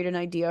even created an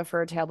idea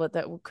for a tablet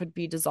that could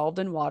be dissolved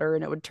in water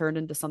and it would turn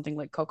into something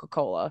like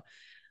Coca-Cola.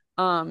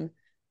 Um,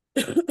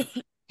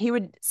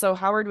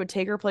 Howard would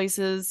take her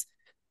places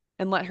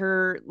and let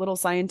her little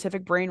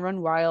scientific brain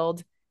run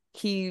wild.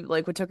 He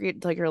like would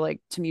take her like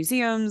to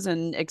museums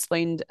and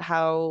explained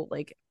how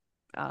like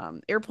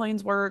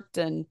airplanes worked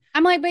and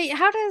I'm like, but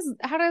how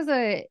does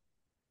a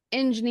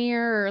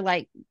engineer or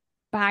like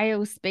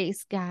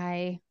biospace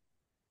guy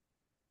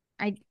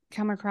I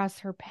come across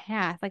her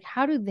path? Like,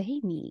 how do they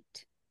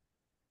meet?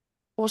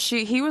 well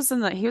he was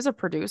a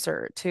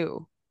producer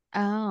too.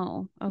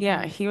 Oh, Yeah,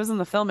 okay. he was in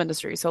the film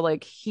industry. So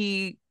like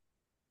he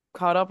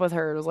caught up with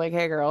her. It was like,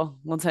 "Hey girl,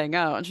 let's hang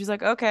out." And she's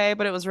like, "Okay,"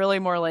 but it was really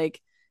more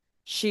like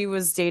she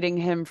was dating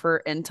him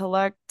for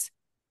intellect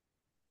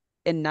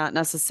and not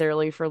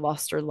necessarily for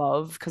lust or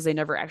love because they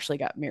never actually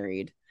got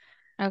married.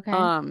 Okay.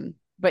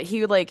 But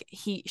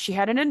she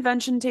had an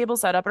invention table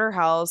set up at her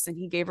house and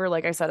he gave her,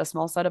 like I said, a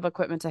small set of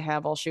equipment to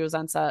have while she was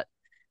on set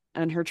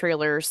and her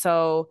trailer.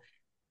 So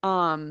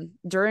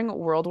during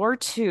World War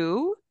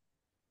II,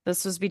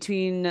 this was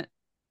between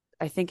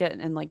I think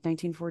in like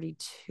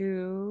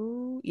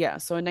 1942. Yeah,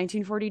 so in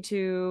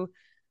 1942,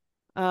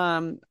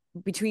 um,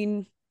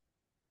 between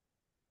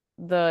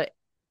the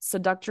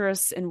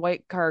seductress in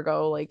White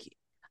Cargo, like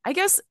I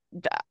guess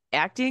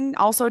acting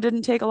also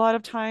didn't take a lot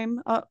of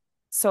time.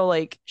 So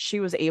like she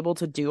was able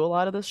to do a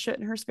lot of this shit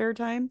in her spare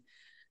time.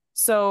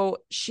 So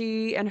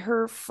she and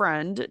her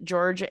friend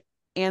George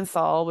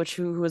Anthal,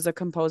 who was a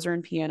composer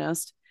and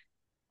pianist,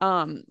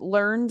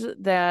 learned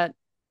that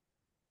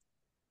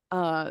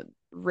uh,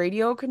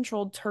 radio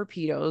controlled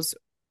torpedoes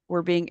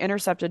were being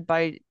intercepted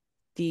by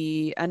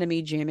the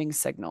enemy jamming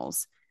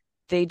signals.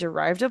 They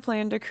derived a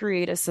plan to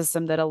create a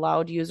system that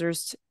allowed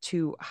users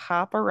to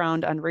hop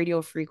around on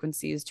radio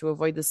frequencies to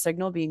avoid the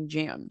signal being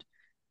jammed.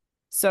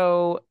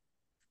 So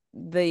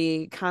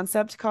the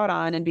concept caught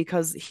on, and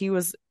because he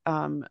was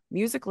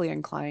musically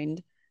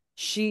inclined,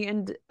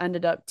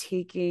 ended up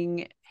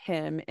taking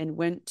him and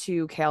went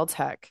to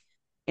Caltech,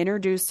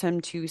 introduced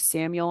him to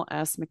Samuel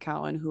S.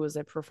 McCowan, who was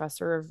a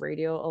professor of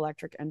radio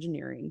electric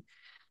engineering.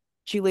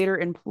 She later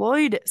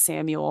employed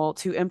Samuel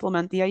to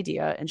implement the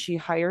idea, and she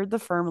hired the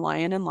firm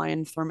Lion and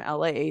Lion from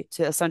LA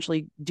to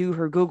essentially do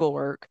her Google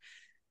work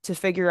to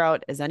figure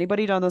out, has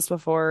anybody done this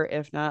before?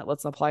 If not,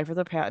 let's apply for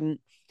the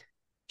patent.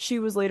 She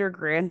was later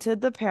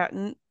granted the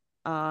patent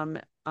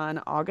on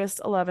August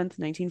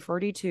 11th,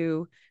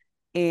 1942.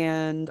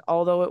 And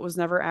although it was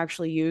never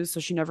actually used, so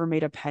she never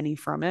made a penny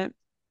from it,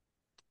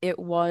 it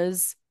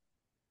was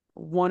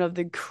one of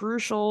the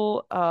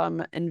crucial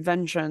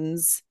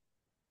inventions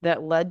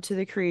that led to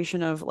the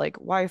creation of like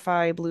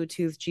Wi-Fi,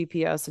 Bluetooth,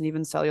 GPS, and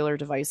even cellular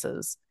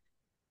devices.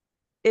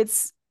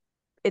 It's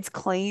it's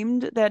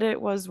claimed that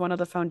it was one of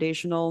the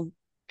foundational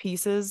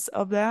pieces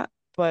of that,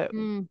 but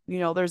Mm,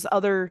 there's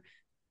other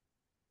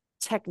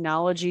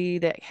technology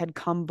that had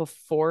come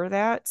before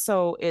that.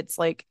 So it's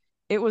like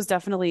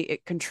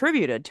it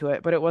contributed to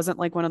it, but it wasn't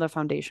like one of the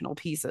foundational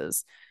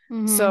pieces.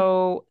 mm-hmm.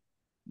 So,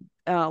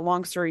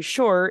 long story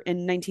short,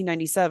 in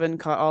 1997,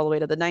 caught all the way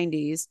to the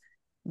 90s,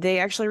 they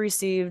actually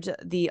received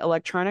the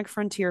Electronic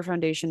Frontier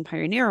Foundation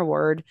Pioneer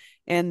Award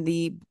and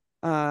the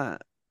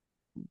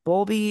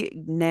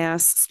Bowlby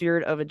Nass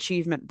Spirit of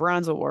Achievement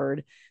Bronze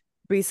Award,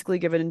 basically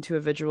given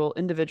to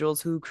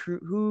individuals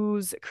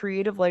whose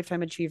creative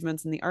lifetime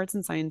achievements in the arts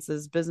and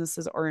sciences,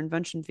 businesses, or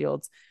invention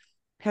fields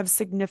have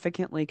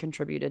significantly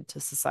contributed to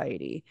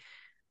society.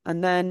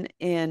 And then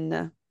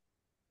in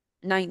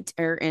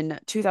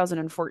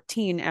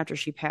 2014, after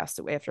she passed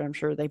away, after I'm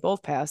sure they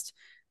both passed,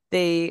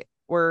 they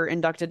were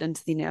inducted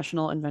into the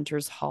National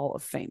Inventors Hall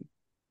of Fame.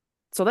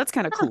 So that's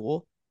kind of Huh.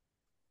 cool.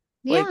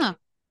 Like Yeah.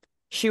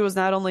 she was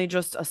not only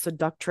just a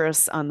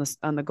seductress on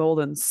the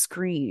golden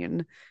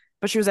screen,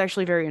 but she was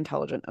actually very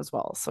intelligent as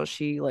well. So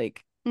she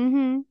like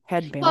Mm-hmm.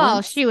 had Well,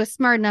 balance. she was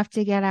smart enough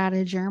to get out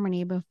of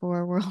Germany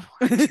before World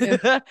War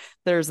II.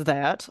 There's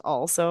that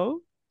also.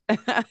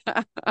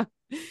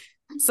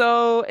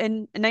 So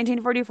in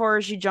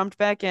 1944, she jumped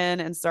back in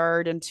and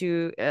starred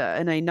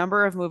in a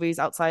number of movies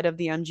outside of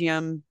the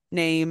MGM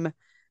name.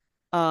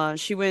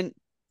 She went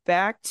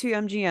back to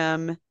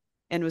MGM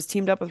and was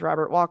teamed up with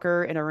Robert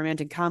Walker in a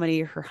romantic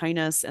comedy, Her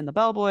Highness and the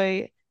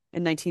Bellboy,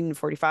 in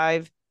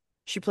 1945.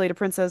 She played a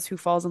princess who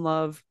falls in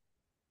love,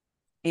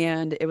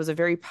 and it was a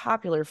very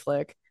popular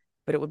flick,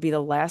 but it would be the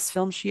last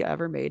film she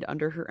ever made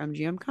under her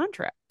MGM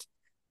contract.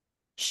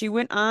 She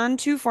went on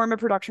to form a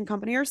production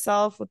company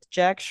herself with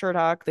Jack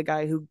Sherdock, the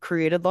guy who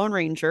created Lone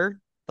Ranger,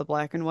 the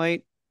black and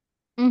white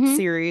Mm-hmm.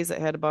 series that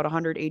had about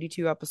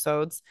 182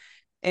 episodes,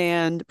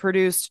 and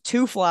produced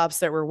two flops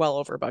that were well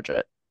over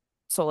budget.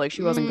 So like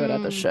she wasn't good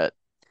at this Mm.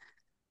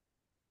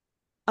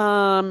 shit.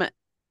 Um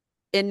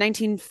in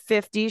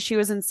 1950, she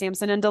was in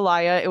Samson and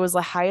Delilah. It was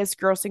the highest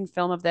grossing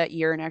film of that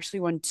year and actually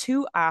won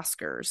two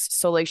Oscars.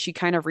 So like she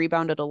kind of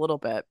rebounded a little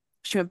bit.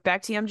 She went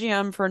back to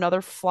MGM for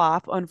another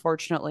flop,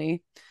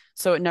 unfortunately.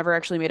 So it never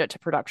actually made it to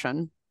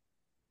production.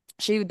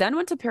 She then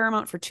went to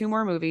Paramount for two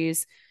more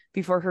movies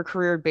before her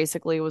career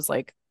basically was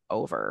like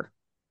over.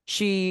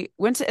 She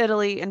went to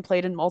Italy and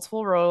played in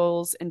multiple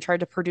roles and tried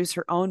to produce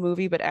her own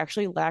movie, but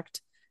actually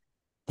lacked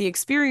the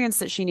experience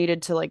that she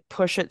needed to like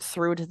push it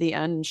through to the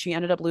end. She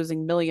ended up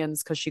losing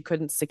millions because she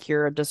couldn't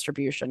secure a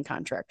distribution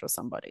contract with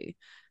somebody.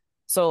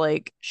 So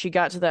like she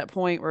got to that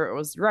point where it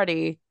was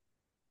ready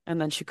and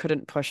then she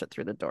couldn't push it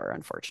through the door,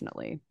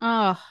 unfortunately.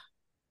 Oh,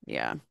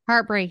 Yeah.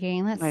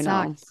 heartbreaking. That I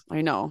know. sucks.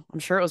 I know. I'm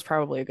sure it was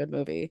probably a good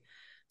movie.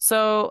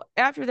 So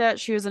after that,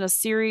 she was in a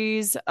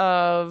series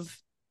of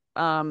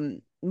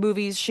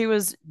movies. She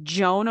was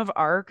Joan of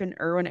Arc in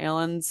Irwin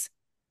Allen's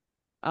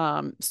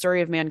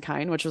Story of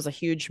Mankind, which was a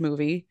huge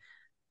movie.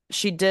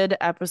 She did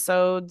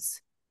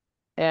episodes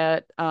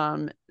at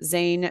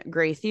Zane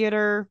Grey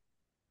Theater,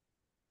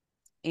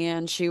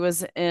 and she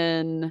was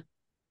in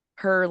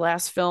her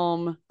last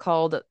film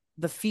called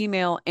The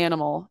Female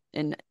Animal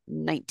in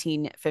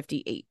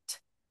 1958.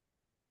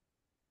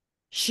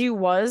 She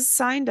was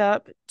signed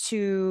up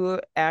to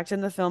act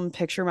in the film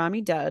Picture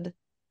Mommy Dead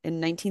in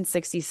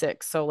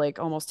 1966, so like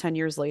almost 10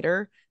 years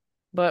later,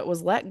 but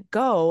was let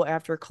go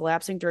after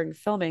collapsing during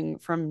filming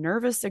from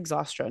nervous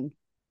exhaustion.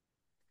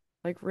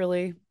 Like,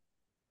 really?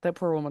 That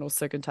poor woman was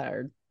sick and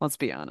tired. Let's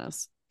be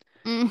honest.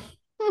 Mm.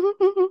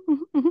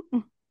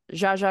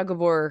 Zsa Zsa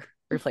Gabor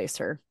replaced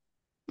her.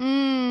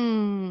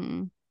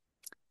 Mm.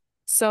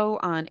 So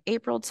on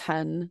April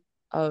 10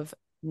 of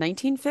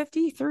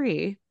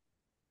 1953,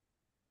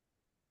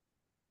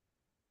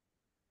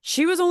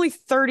 she was only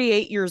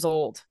 38 years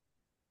old.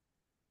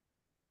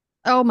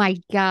 Oh my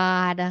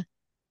God.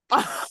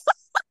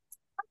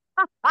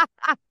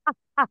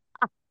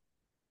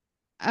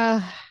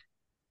 Uh,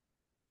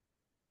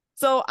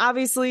 So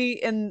obviously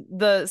in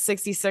the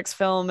 66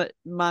 film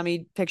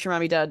Mommy Picture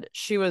Mommy Dead,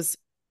 she was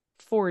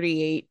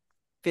 48,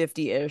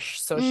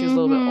 50-ish, so she was a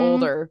little bit mm-hmm.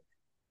 older.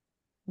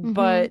 Mm-hmm.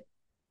 But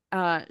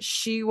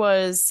she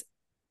was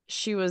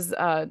she was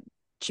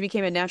she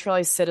became a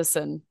naturalized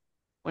citizen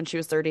when she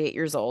was 38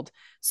 years old.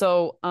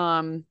 So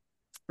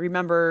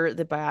remember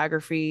the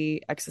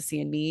biography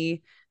Ecstasy and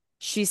Me?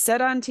 She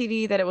said on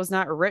TV that it was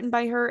not written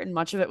by her and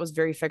much of it was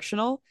very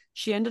fictional.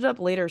 She ended up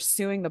later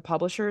suing the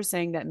publisher,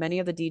 saying that many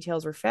of the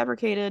details were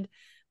fabricated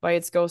by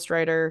its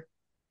ghostwriter.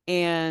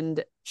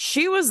 And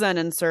she was then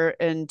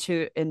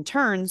in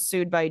turn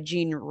sued by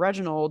Gene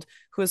Reginald,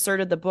 who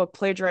asserted the book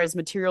plagiarized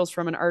materials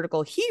from an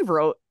article he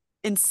wrote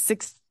in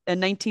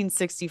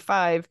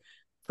 1965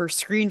 for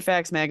Screen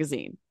Facts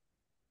magazine.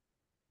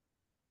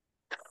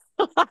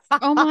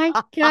 Oh my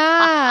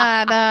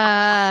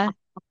God.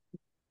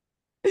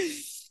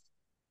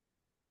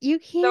 You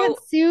can't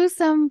So sue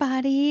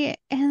somebody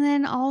and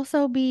then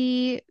also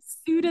be,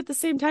 sued at the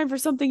same time for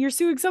something you're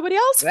suing somebody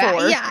else for.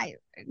 yeah.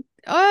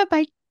 Oh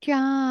my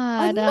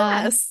A God.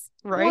 mess,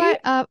 right?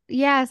 What up?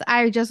 Yes,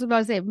 I just was about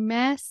to say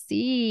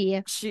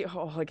messy.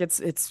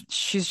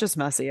 She's just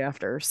messy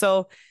after.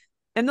 So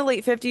in the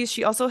late 50s,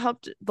 she also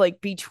helped,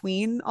 like,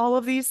 between all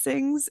of these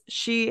things,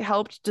 she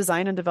helped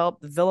design and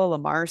develop the Villa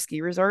Lamarr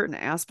ski resort in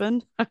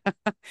Aspen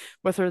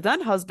with her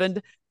then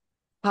husband,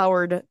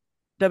 Howard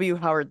W.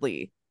 Howard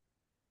Lee.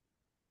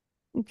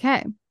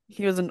 Okay.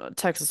 He was a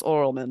Texas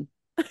oilman.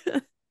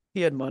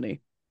 He had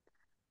money.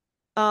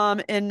 In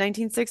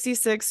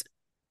 1966,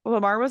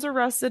 Lamar was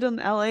arrested in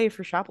LA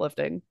for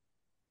shoplifting.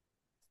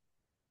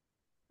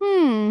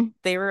 Hmm.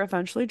 They were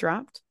eventually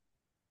dropped.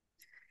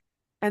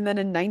 And then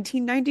in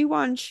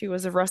 1991, she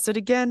was arrested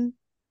again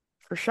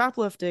for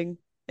shoplifting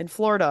in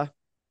Florida.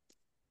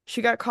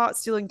 She got caught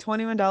stealing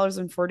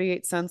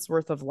 $21.48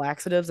 worth of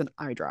laxatives and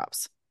eye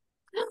drops.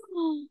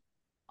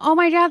 Oh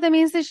my God, that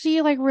means that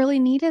she like really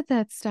needed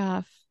that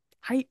stuff,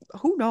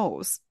 Who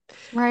knows?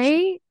 She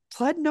right?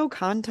 pled no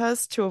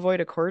contest to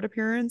avoid a court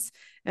appearance,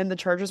 and the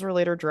charges were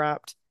later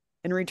dropped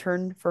in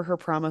return for her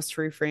promise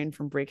to refrain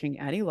from breaking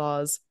any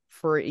laws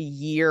for a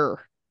year.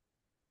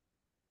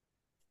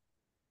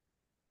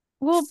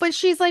 Well, but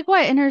she's like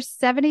what, in her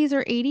 70s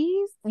or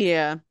 80s?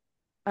 Yeah.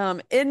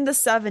 In the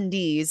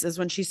 70s is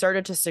when she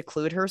started to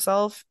seclude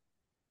herself.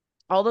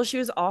 Although she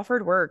was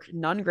offered work,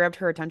 none grabbed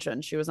her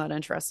attention. She was not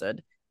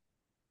interested.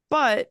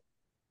 But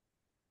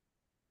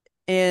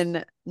in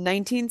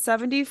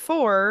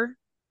 1974,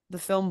 the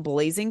film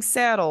Blazing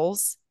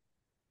Saddles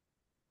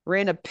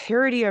ran a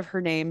parody of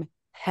her name,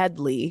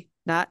 Hedley,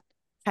 not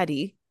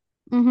Hedy,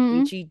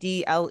 Mm-hmm.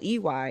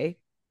 Hedley,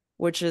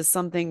 which is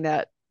something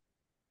that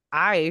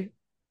I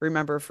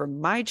remember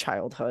from my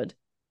childhood.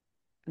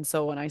 And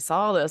so when I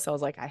saw this, I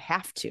was like, I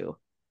have to.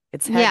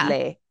 It's Yeah.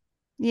 Hedley. I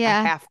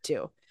Yeah. have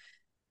to.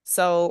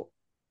 So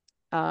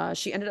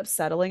she ended up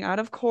settling out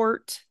of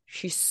court.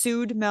 She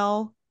sued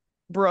Mel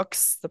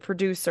Brooks, the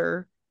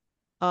producer.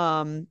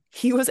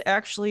 He was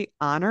actually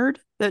honored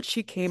that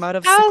she came out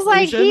of I was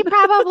like, he seclusion.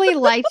 probably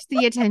liked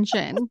the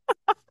attention.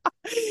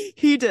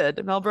 He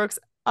did. Mel Brooks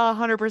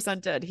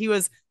 100% did. He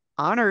was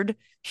honored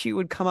she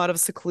would come out of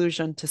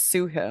seclusion to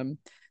sue him.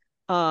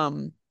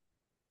 Um,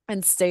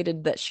 and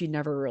stated that she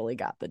never really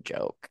got the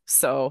joke.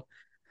 So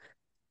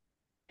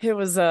it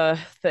was a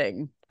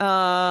thing.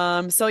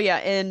 So yeah,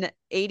 in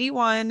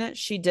 81,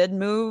 she did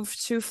move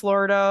to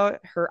Florida.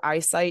 Her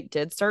eyesight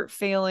did start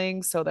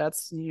failing. So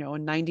that's,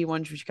 in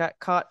 91, she got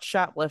caught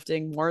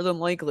shoplifting. More than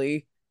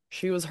likely,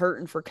 she was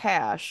hurting for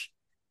cash.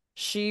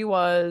 She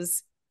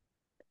was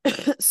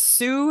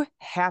Sue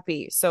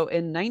Happy. So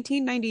in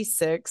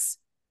 1996,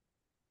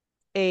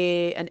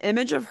 an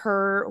image of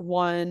her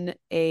won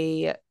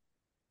a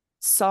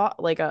saw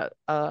like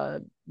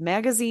a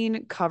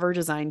magazine cover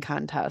design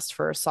contest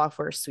for a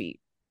software suite.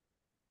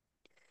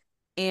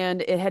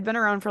 And it had been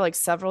around for like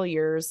several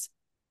years.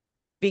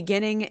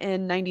 Beginning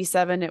in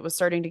 97, it was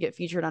starting to get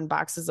featured on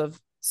boxes of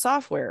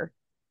software.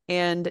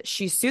 And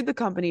she sued the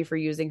company for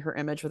using her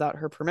image without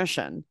her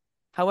permission.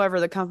 However,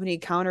 the company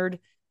countered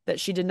that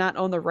she did not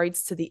own the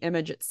rights to the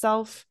image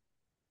itself.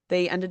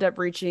 They ended up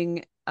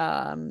reaching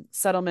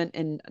settlement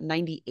in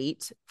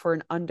 98 for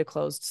an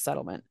undisclosed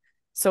settlement.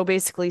 So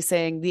basically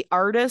saying the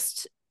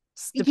artist's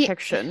Yeah.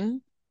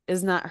 depiction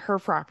is not her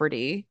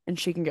property and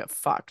she can get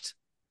fucked.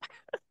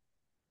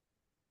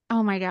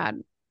 Oh my God.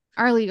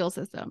 Our legal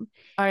system.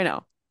 I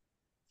know.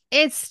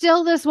 It's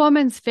still this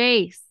woman's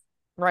face.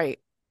 Right.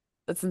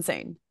 That's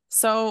insane.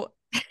 So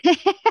Can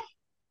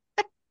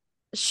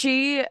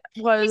she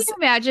you was,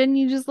 imagine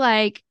you just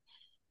like,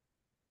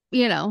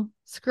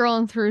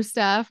 scrolling through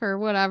stuff or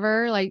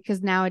whatever? Like,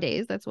 because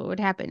nowadays that's what would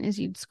happen is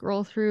you'd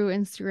scroll through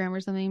Instagram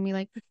or something and be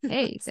like,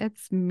 hey,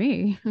 that's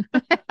me.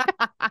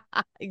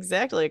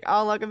 exactly like,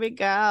 oh, look at me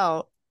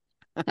go.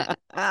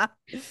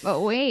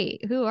 But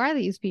wait, who are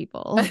these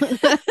people?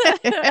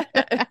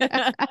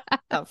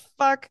 The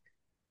fuck?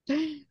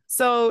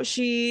 So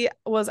she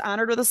was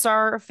honored with a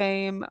Star of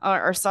Fame,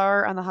 or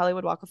Star on the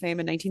Hollywood Walk of Fame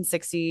in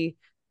 1960.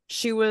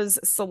 She was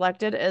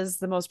selected as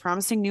the most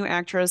promising new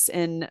actress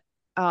in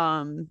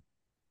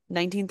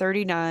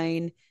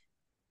 1939.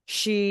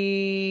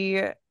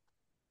 She,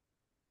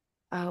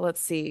 let's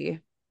see,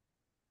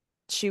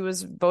 she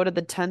was voted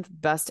the 10th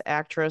best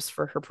actress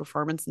for her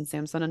performance in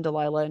Samson and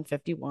Delilah in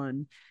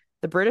 51.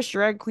 The British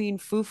drag queen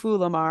Fufu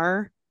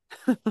Lamar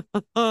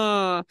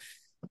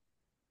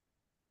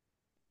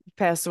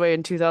passed away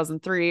in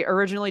 2003,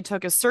 originally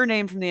took his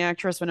surname from the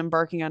actress when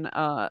embarking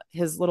on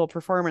his little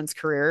performance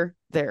career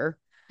there.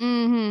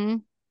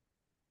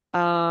 Mm-hmm.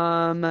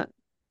 Um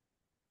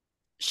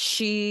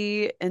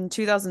she in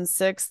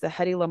 2006 the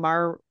Hedy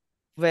Lamarr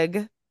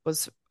wig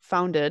was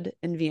founded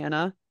in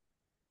Vienna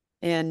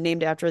and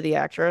named after the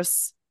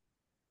actress.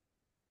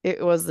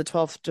 It was the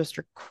 12th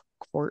district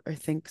court, I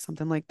think,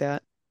 something like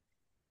that.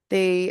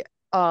 They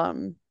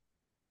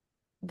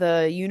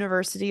the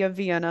University of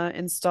Vienna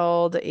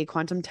installed a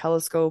quantum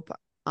telescope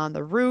on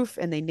the roof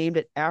and they named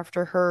it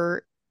after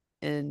her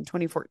in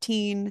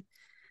 2014.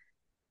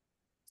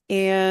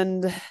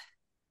 And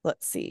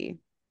let's see.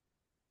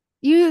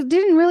 You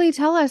didn't really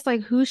tell us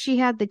like who she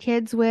had the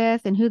kids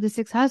with and who the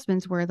six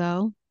husbands were,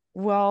 though.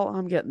 Well,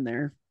 I'm getting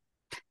there.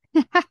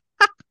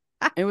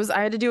 It was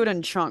I had to do it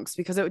in chunks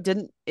because they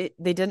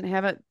didn't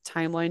have it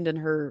timelined in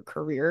her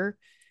career.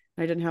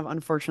 I didn't have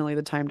unfortunately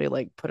the time to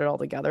like put it all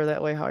together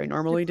that way how I To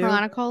normally do.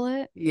 chronicle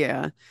it.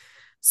 Yeah.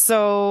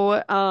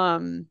 So,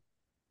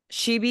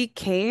 she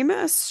became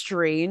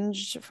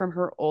estranged from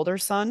her older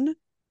son.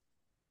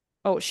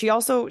 Oh,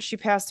 she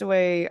passed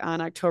away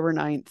on October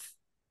 9th.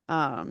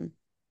 Um,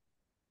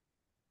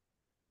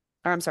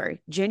 or I'm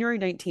sorry, January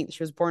 19th.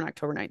 She was born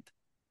October 9th.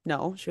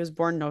 No, she was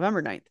born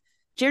November 9th.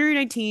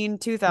 January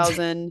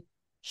 2000.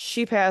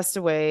 She passed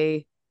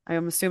away. I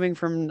am assuming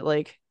from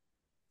like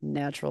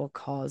natural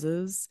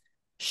causes.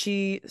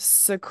 She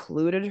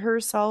secluded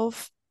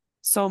herself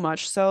so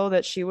much so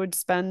that she would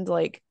spend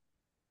like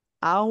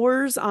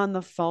hours on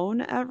the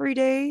phone every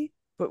day,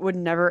 but would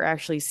never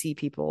actually see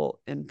people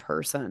in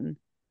person,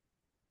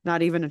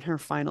 not even in her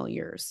final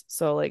years.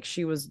 So like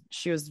she was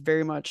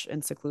very much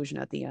in seclusion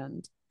at the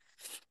end.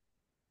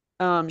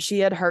 She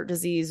had heart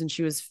disease and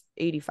she was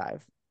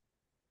 85.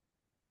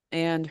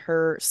 And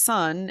her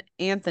son,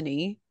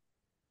 Anthony,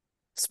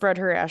 spread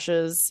her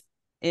ashes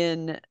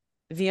in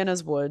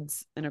Vienna's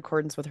woods in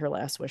accordance with her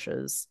last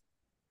wishes.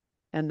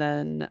 And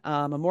then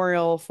a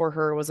memorial for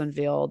her was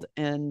unveiled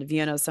in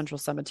Vienna's Central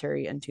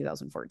Cemetery in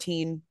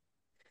 2014.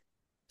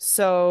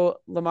 So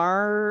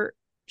Lamarr,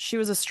 she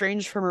was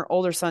estranged from her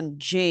older son,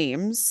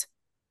 James,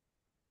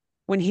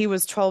 when he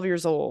was 12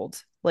 years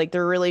old. Like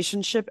their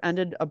relationship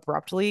ended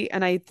abruptly.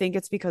 And I think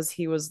it's because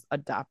he was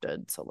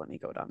adopted. So let me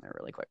go down there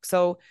really quick.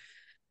 So,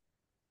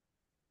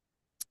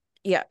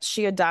 yeah,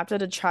 she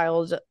adopted a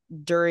child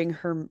during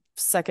her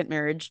second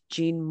marriage,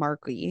 Jean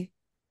Markey.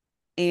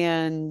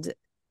 And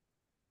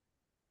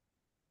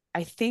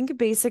I think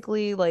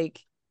basically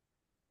like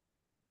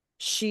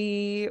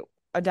she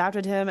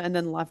adopted him and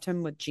then left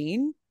him with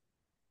Jean.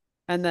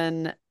 And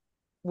then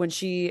when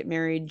she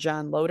married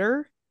John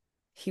Loder,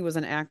 he was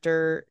an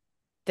actor.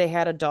 They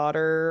had a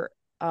daughter,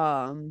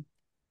 and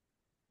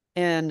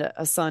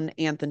a son,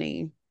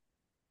 Anthony.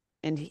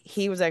 And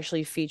he was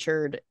actually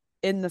featured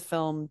in the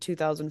film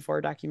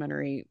 2004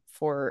 documentary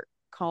for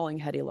calling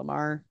Hedy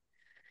Lamarr.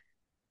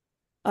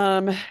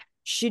 Um,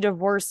 she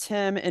divorced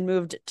him and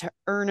moved to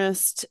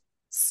Ernest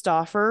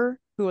Stauffer,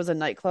 who was a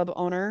nightclub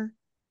owner.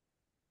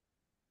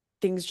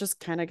 Things just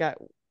kind of got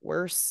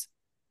worse.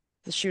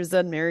 She was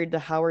then married to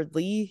Howard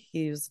Lee.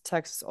 He was a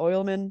Texas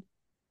oilman.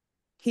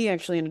 He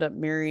actually ended up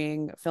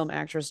marrying film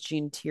actress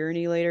Jean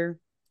Tierney later.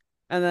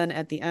 And then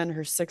at the end,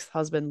 her sixth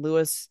husband,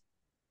 Lewis,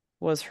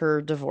 was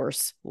her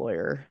divorce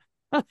lawyer.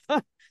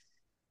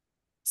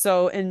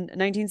 So in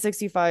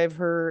 1965,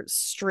 her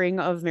string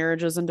of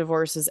marriages and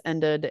divorces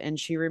ended, and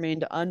she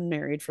remained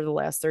unmarried for the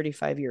last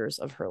 35 years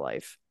of her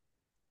life.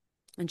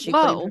 And she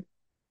claimed Whoa. her,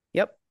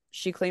 yep,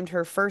 she claimed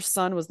her first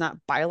son was not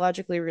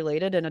biologically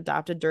related and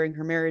adopted during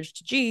her marriage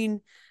to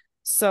Jean.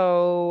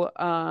 So,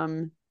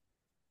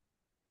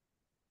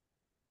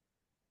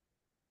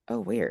 oh,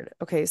 weird.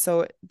 Okay,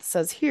 so it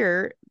says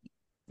here,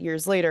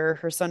 years later,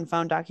 her son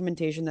found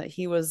documentation that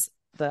he was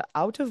the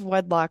out of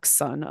wedlock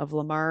son of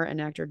Lamarr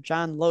and actor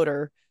John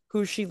Loder,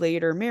 who she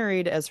later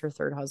married as her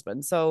third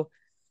husband. So,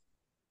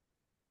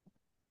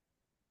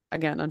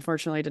 again,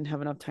 unfortunately, I didn't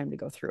have enough time to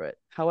go through it.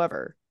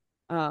 However,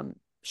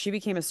 she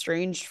became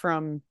estranged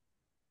from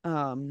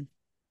um,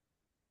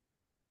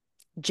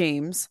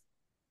 James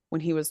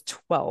when he was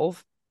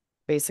 12.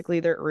 Basically,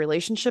 their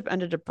relationship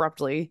ended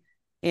abruptly,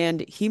 and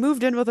he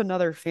moved in with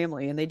another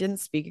family, and they didn't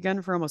speak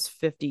again for almost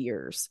 50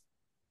 years.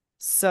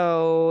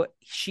 So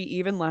she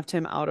even left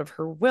him out of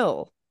her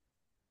will.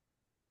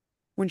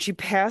 When she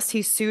passed,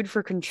 he sued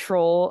for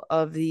control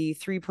of the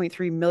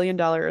 $3.3 million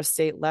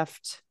estate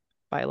left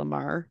by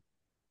Lamarr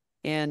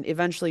and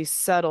eventually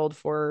settled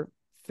for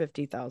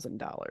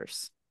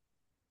 $50,000.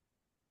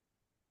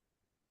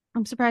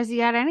 I'm surprised he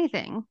got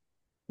anything.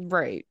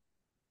 Right.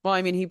 Well,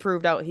 I mean, he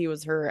proved out he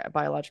was her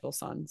biological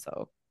son,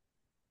 so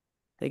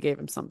they gave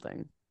him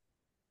something.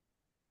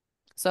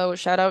 So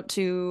shout out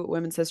to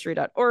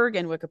womenshistory.org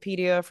and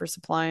Wikipedia for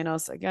supplying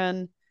us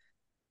again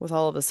with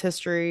all of this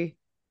history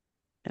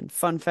and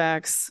fun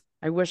facts.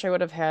 I wish I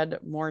would have had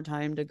more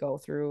time to go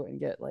through and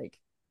get like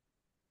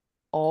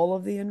all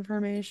of the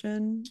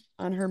information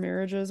on her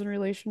marriages and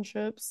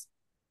relationships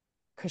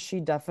because she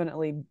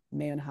definitely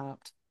man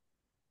hopped.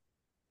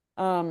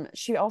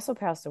 She also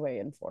passed away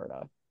in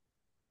Florida.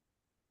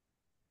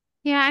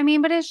 Yeah, I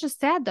mean, but it's just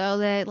sad though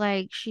that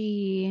like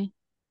she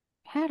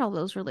had all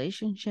those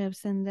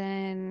relationships and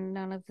then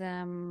none of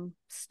them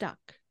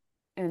stuck.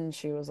 And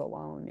she was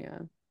alone, yeah.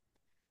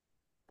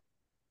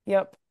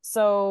 Yep.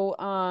 So,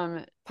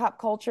 pop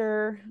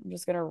culture, I'm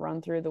just gonna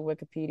run through the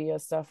Wikipedia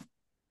stuff.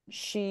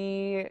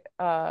 She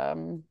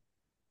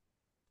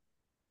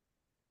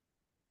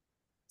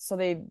so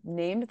they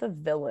named the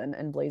villain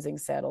in Blazing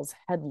Saddles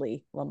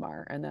Hedy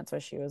Lamarr, and that's why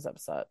she was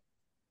upset.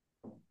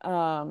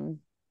 Um,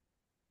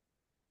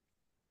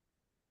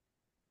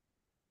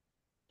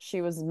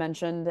 she was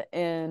mentioned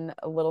in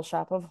A Little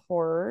Shop of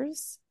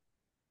Horrors.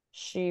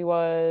 She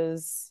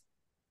was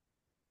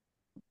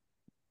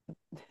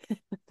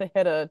they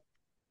had a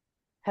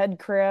head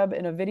crab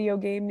in a video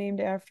game named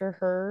after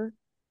her.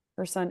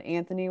 Her son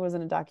Anthony was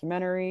in a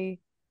documentary.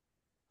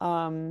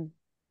 Um,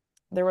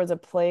 there was a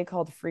play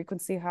called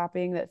Frequency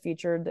Hopping that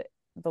featured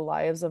the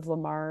lives of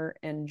Lamarr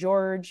and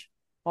George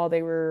while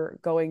they were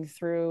going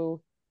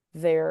through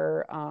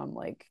their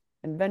like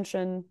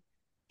invention.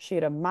 She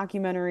had a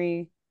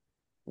mockumentary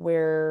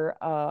where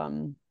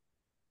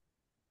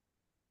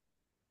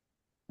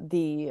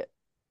the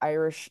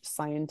Irish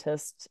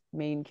scientist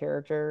main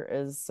character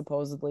is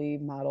supposedly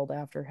modeled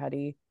after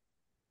Hedy.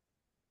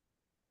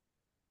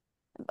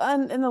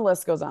 And the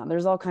list goes on.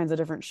 There's all kinds of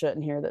different shit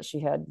in here that she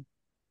had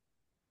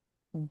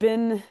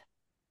been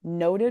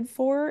noted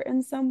for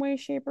in some way,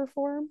 shape, or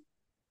form.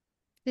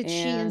 That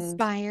she And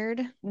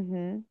inspired.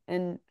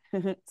 and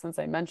since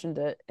I mentioned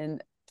it,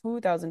 in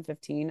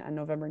 2015, on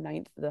November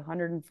 9th, the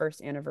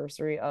 101st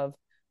anniversary of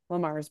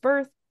Lamar's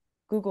birth,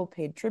 Google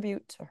paid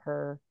tribute to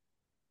her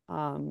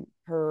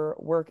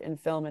work in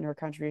film and her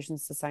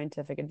contributions to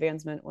scientific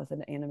advancement with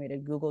an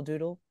animated Google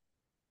Doodle,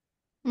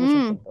 which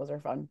I Mm. think those are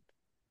fun.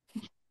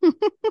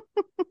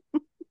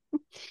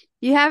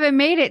 You haven't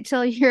made it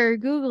till your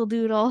Google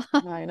Doodle.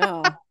 I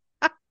know.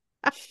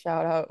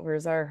 Shout out,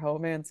 where's our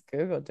romance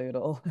Google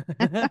Doodle?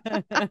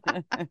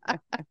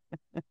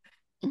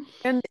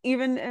 And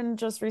even in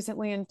just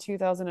recently in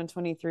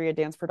 2023, a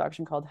dance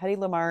production called Hedy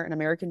Lamarr, an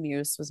American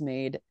Muse, was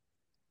made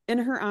in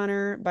her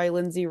honor by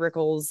Lindsay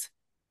Rickles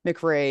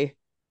McRae.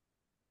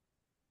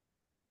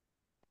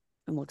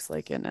 And looks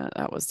like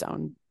that was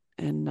down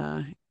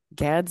in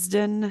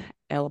Gadsden,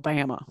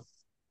 Alabama.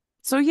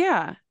 So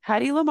yeah,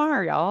 Hedy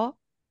Lamarr, y'all.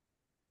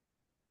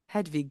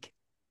 Hedwig.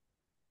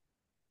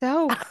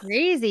 So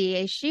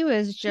crazy. She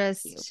was Thank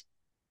you. just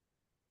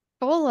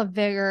full of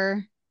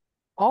vigor,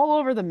 All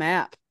over the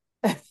map.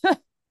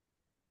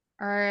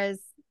 or as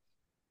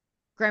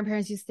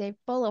grandparents used to say,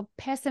 full of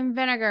piss and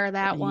vinegar,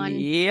 that one.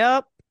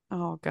 Yep.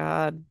 Oh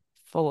God.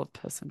 Full of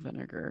piss and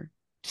vinegar,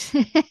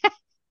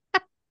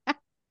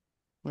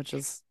 which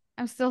is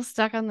I'm still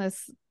stuck on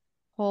this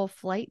whole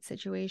flight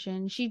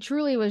situation. She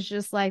truly was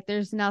just like,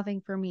 there's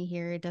nothing for me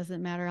here. It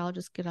doesn't matter. I'll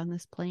just get on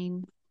this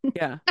plane.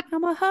 yeah.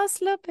 I'm a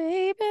hustler,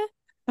 baby.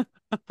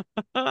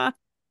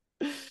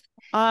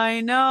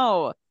 I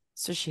know.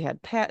 So she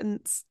had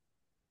patents.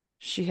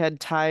 She had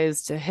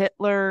ties to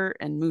Hitler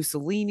and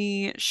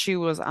Mussolini. She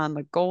was on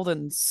the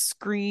golden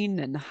screen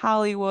in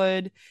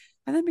Hollywood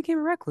and then became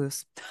a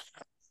recluse.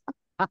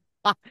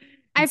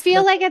 I Instead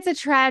feel of, like it's a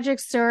tragic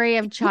story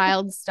of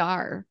child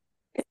star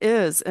it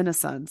is, in a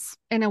sense.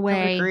 in a I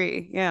would way.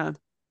 agree. Yeah.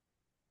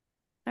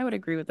 I would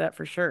agree with that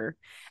for sure.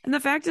 And the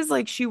fact is,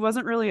 like, she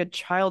wasn't really a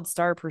child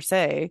star per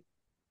se.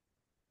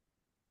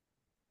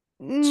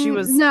 She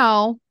was,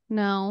 No,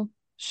 no.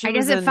 she I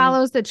guess was it in,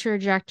 follows the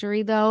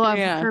trajectory though of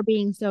yeah, her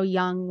being so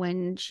young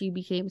when she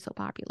became so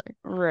popular.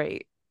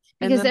 right.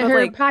 And Because then, but her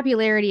like,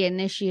 popularity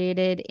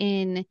initiated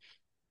in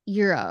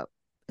Europe.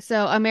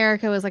 So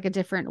America was like a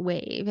different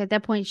wave. At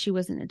that point, she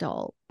was an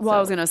adult. well, I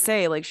was So gonna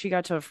say, like, she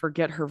got to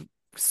forget her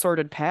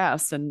sordid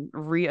past and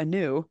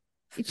re-anew,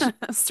 she,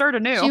 start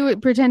anew, she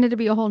pretended to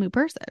be a whole new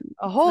person.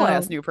 a whole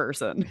ass So new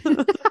person.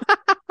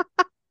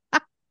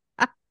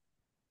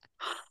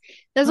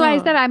 that's why I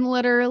Oh, said I'm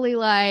literally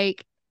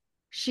like,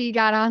 she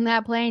got on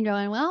that plane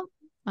going, well,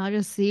 I'll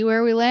just see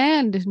where we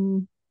land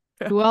and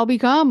yeah. who I'll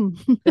become.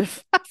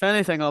 If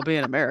anything, I'll be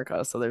in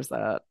America. So there's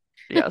that.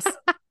 Yes.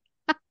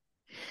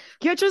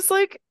 Yeah, just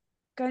like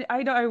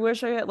I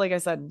wish I had, like I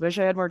said, wish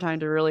I had more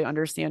time to really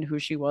understand who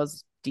she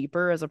was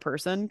deeper as a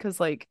person. Cause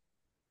like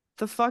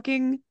the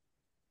fucking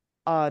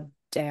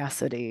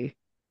audacity.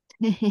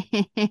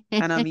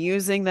 And I'm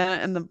using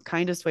that in the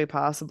kindest way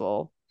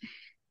possible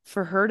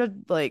for her to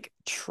like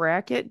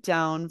track it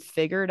down,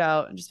 figure it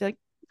out, and just be like,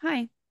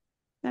 hi,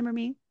 remember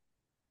me?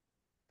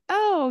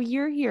 Oh,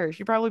 you're here.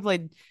 She probably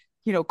played,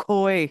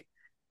 coy.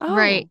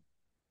 Right.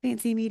 Oh,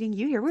 Fancy meeting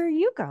you here. Where are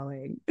you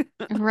going?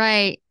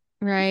 Right,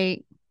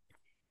 right.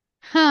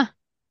 Huh.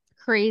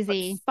 But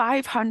Crazy.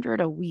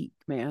 500 a week,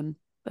 man.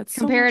 That's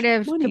so much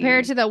Comparative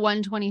compared money. to the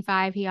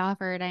 125 he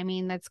offered. I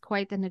mean, that's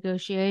quite the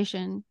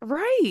negotiation.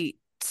 Right.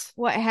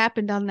 What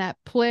happened on that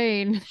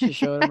plane? She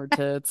showed him her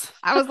tits.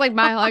 I was like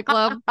Mile High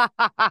Club.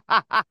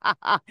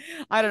 I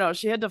don't know.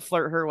 She had to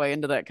flirt her way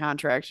into that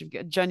contract. She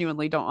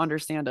genuinely don't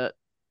understand it.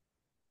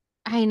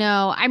 I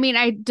know. I mean,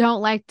 I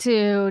don't like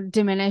to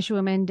diminish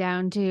women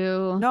down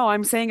to No,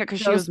 I'm saying it because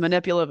she was those.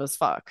 manipulative as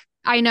fuck.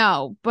 I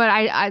know, but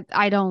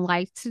I don't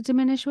like to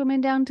diminish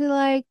women down to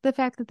like the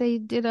fact that they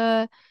did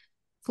a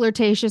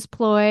flirtatious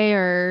ploy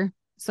or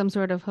some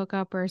sort of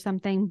hookup or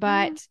something.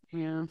 Yeah. But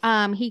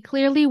Yeah. he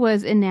clearly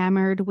was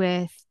enamored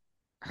with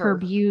her Her.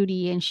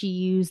 beauty and she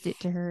used it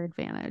to her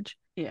advantage.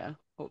 Yeah.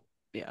 Oh,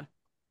 yeah.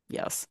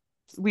 Yes.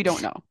 We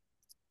don't know.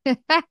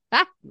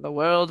 The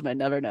world may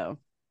never know.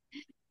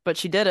 But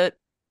she did it.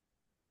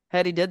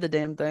 Hedy did the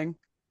damn thing.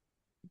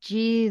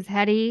 Jeez,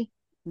 Hetty.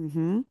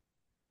 Mm-hmm.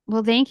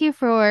 Well, thank you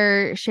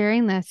for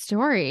sharing that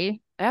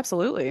story.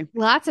 Absolutely.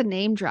 Lots of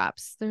name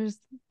drops. There's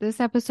This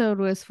episode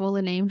was full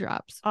of name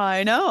drops.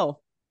 I know.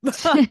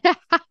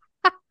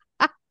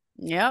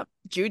 Yep.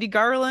 Judy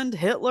Garland,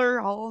 Hitler,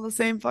 all in the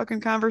same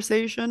fucking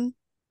conversation.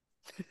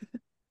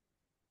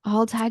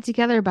 All tied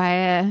together by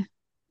a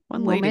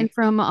One woman lady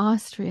from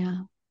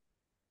Austria.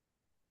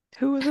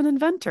 who was an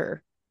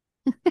inventor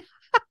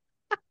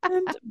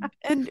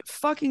and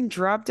fucking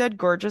drop dead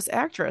gorgeous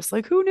actress.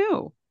 Like who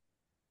knew?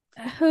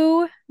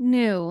 Who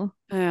knew?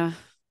 Yeah,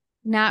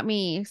 Not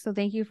me. So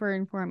thank you for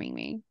informing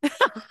me.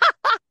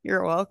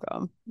 you're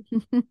welcome.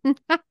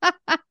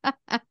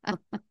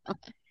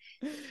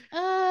 All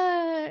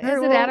right, Is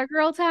it at well, a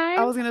girl I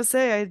time? was gonna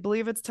say I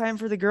believe it's time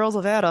for the girls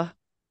of Ada.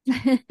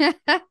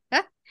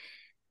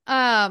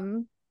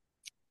 um,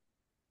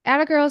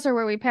 Atta girls are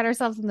where we pat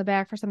ourselves on the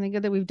back for something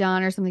good that we've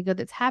done or something good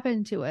that's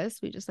happened to us.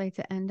 We just like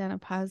to end on a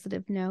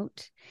positive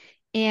note.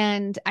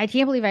 And I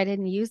can't believe I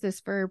didn't use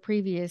this for a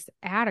previous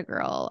Atta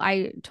girl.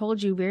 I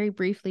told you very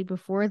briefly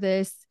before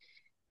this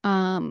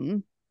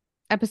um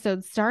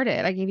episode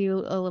started. I gave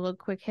you a little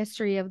quick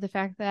history of the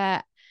fact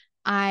that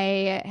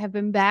I have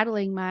been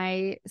battling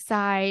my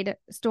side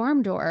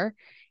storm door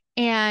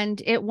and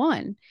it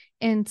won.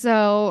 And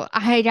so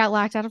I got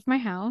locked out of my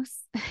house.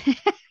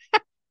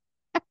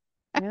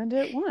 And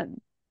it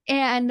won.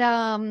 And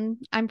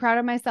I'm proud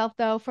of myself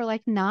though for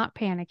like not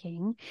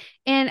panicking.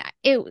 And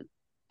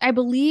I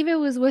believe it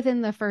was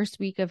within the first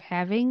week of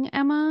having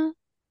Emma,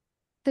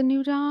 the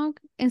new dog.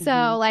 And Hmm.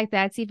 so like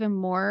that's even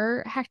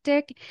more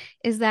hectic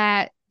is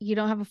that you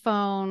don't have a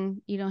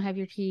phone, you don't have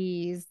your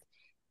keys,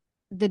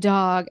 the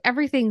dog,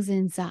 everything's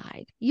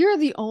inside. You're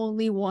the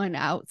only one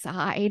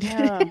outside.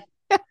 Yeah.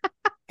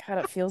 God,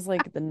 it feels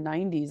like the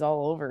 90s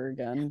all over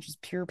again.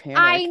 Just pure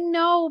I panic.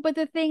 know, but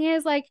the thing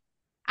is, like,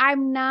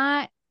 I'm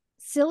not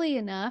silly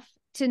enough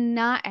to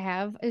not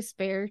have a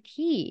spare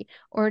key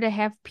or to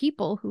have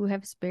people who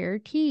have spare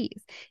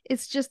keys.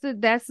 It's just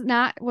that that's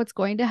not what's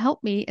going to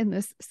help me in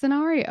this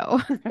scenario.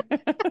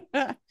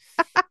 Well,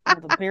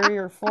 the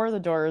barrier for the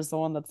door is the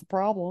one that's the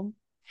problem.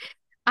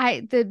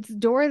 The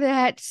door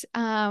that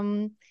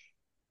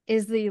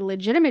is the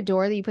legitimate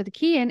door that you put the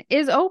key in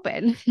is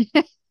open.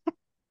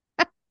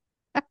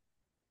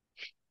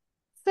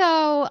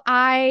 So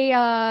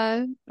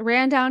I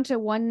ran down to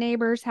one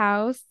neighbor's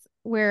house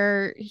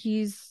where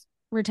he's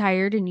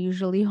retired and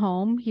usually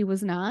home. He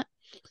was not.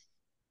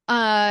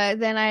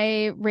 Then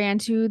I ran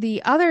to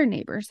the other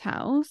neighbor's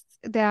house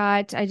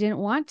that I didn't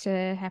want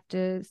to have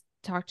to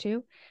talk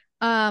to.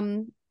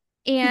 Um,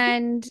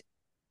 and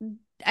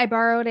I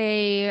borrowed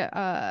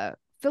a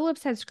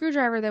Phillips head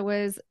screwdriver that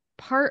was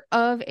part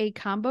of a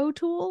combo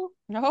tool.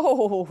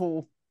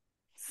 No.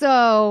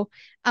 So,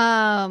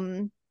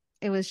 um,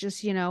 it was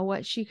just,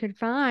 what she could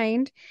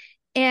find.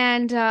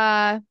 And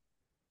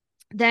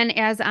then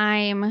as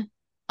I'm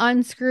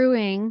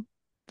unscrewing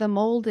the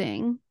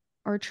molding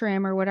or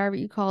trim or whatever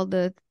you call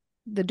the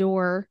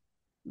door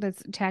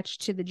that's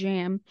attached to the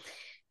jamb,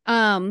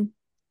 um,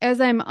 as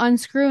I'm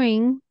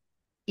unscrewing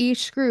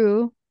each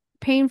screw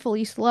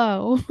painfully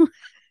slow,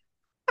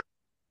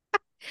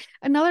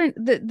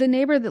 the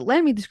neighbor that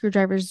lent me the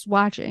screwdriver is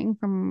watching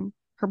from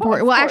her Oh,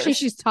 porch. of Well, actually, course.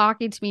 she's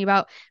talking to me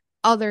about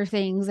other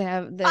things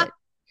that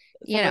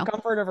you From the know.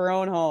 comfort of her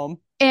own home.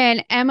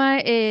 And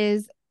Emma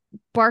is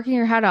barking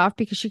her head off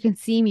because she can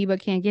see me but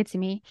can't get to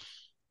me.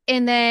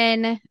 And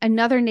then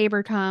another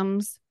neighbor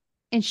comes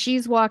and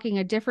she's walking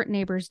a different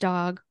neighbor's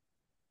dog.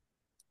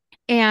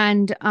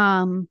 And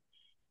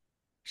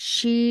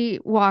she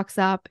walks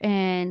up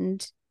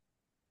and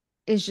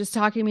is just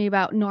talking to me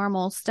about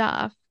normal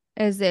stuff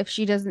as if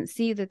she doesn't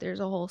see that there's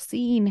a whole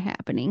scene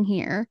happening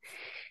here.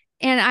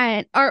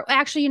 And or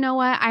actually, you know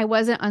what? I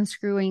wasn't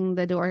unscrewing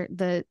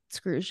the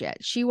screws yet.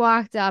 She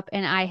walked up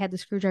and I had the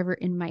screwdriver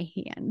in my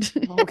hand.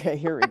 Okay,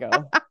 here we go.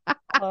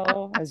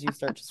 Oh, as you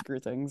start to screw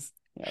things.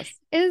 Yes.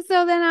 And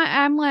so then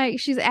I'm like,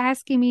 she's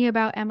asking me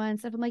about Emma and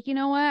stuff. I'm like, you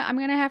know what? I'm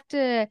gonna have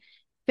to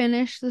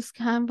finish this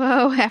combo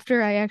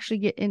after I actually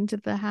get into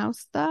the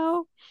house,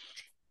 though.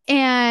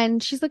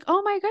 And she's like,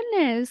 "Oh my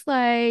goodness,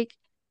 like,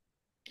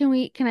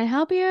 can I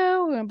help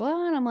you?" And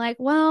blah. And I'm like,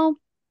 "Well,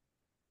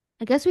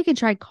 I guess we could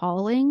try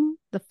calling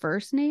the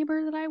first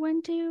neighbor that I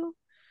went to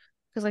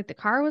because like the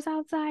car was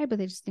outside, but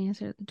they just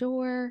answered at the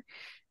door."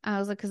 I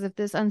was like, "Because if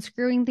this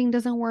unscrewing thing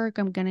doesn't work,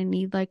 I'm gonna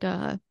need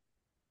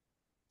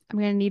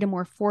a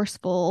more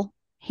forceful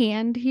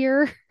hand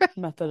here."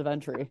 Method of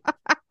entry.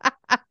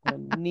 I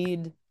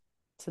need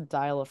to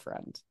dial a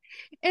friend.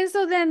 And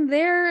so then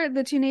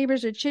the two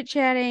neighbors are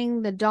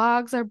chit-chatting, the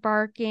dogs are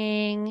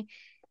barking,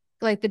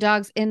 like the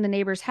dog's in the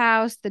neighbor's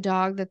house, the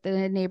dog that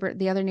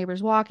the other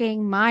neighbor's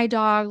walking, my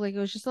dog, like it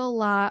was just a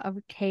lot of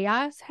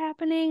chaos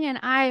happening. And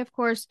I, of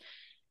course,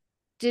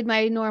 did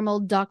my normal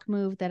duck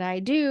move that I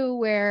do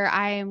where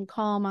I am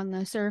calm on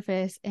the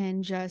surface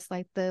and just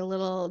like the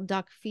little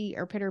duck feet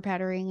are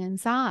pitter-pattering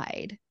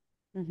inside.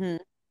 Mm-hmm.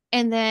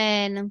 And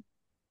then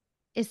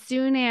as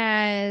soon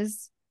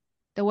as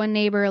the one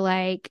neighbor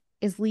like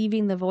is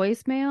leaving the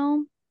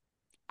voicemail,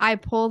 I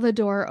pull the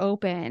door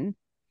open.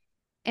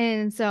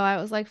 And so I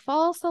was like,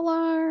 false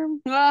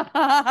alarm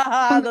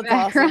from the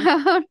That's awesome.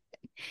 background.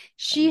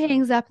 She Thank you.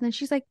 hangs up and then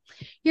she's like,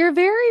 "You're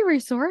very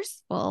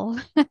resourceful."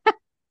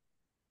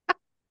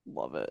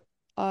 Love it.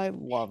 I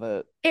love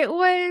it. It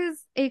was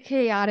a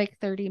chaotic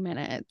 30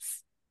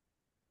 minutes.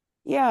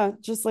 Yeah,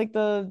 just like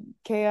the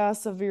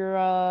chaos of your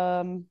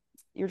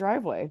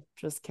driveway,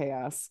 just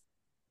chaos.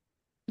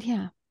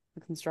 Yeah.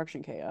 The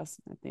construction chaos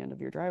at the end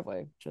of your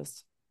driveway,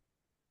 just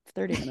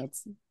 30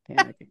 minutes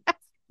panicking.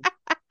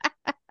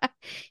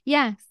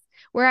 Yes.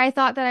 Where I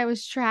thought that I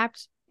was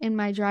trapped in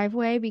my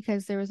driveway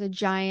because there was a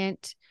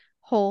giant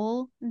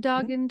hole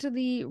dug into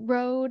the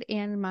road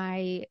and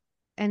my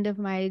end of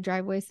my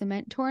driveway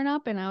cement torn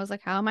up. And I was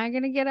like, how am I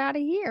going to get out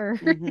of here?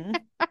 Mm-hmm.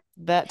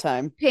 That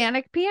time.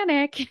 Panic,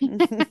 panic.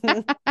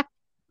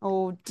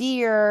 Oh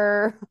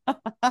dear.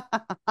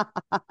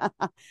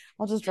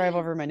 I'll just drive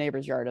over my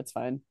neighbor's yard. It's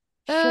fine.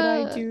 Should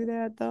I uh, do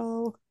that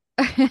though?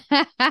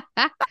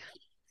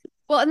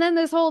 well, and then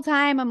this whole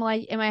time I'm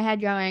like in my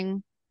head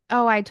going,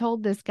 oh, I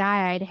told this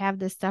guy I'd have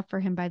this stuff for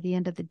him by the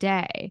end of the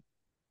day.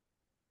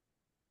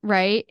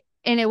 Right.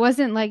 And it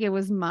wasn't like it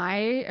was my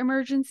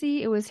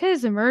emergency, it was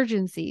his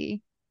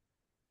emergency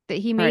that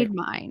he Right. made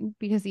mine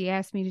because he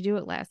asked me to do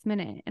it last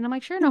minute. And I'm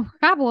like, sure, no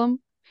problem.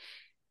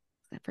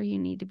 Except for you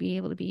need to be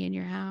able to be in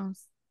your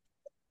house.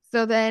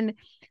 So then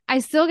I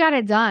still got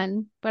it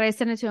done, but I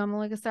sent it to him. I'm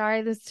like,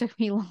 sorry, this took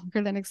me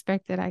longer than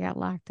expected. I got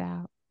locked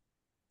out.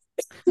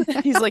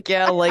 He's like,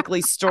 yeah,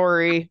 likely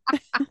story.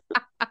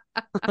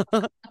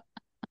 Well,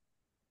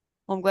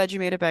 I'm glad you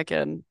made it back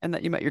in and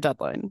that you met your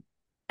deadline.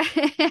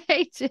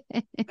 I did.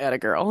 Atta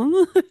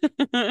girl.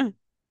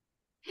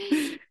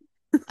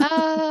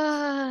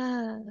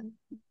 Uh,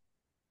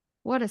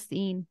 what a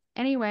scene.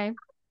 Anyway,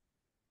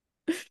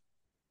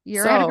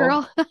 you're at a So,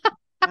 girl.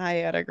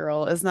 I Atta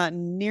girl is not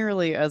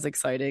nearly as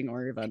exciting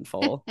or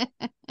eventful.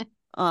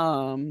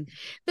 Um,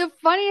 The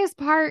funniest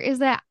part is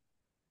that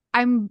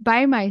I'm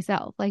by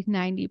myself like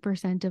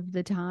 90% of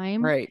the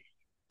time, right,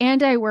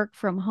 and I work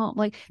from home.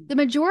 Like the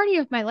majority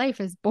of my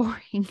life is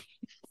boring.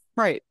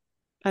 right.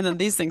 And then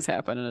these things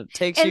happen and it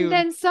takes And you,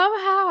 then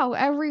somehow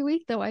every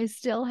week, though, I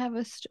still have a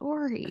the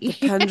story.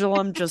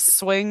 pendulum just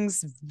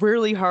swings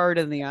really hard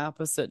in the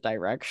opposite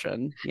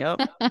direction. Yep.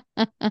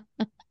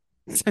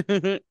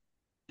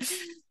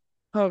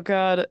 Oh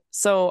God.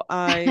 So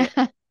I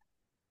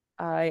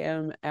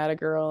am at a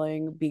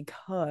girling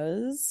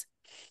because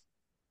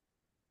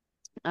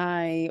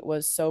I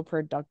was so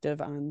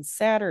productive on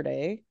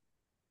Saturday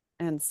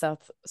and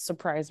Seth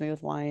surprised me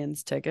with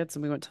Lions tickets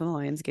and we went to the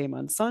Lions game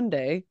on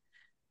Sunday.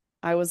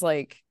 I was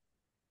like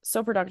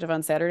so productive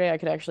on Saturday. I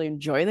could actually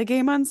enjoy the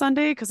game on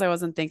Sunday because I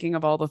wasn't thinking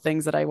of all the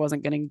things that I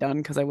wasn't getting done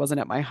because I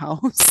wasn't at my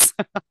house.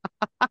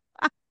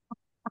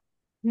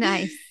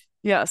 Nice.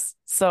 Yes.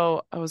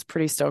 So I was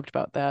pretty stoked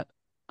about that.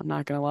 I'm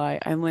not gonna lie.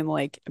 I mean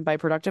like by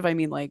productive, I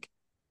mean like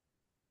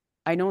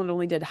I not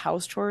only did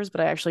house chores,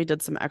 but I actually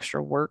did some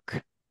extra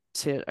work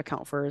to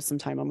account for some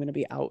time I'm going to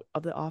be out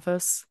of the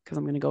office because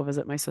I'm going to go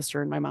visit my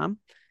sister and my mom.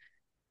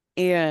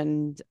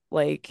 And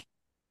like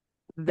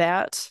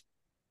that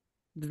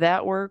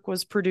that work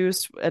was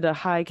produced at a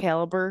high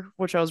caliber,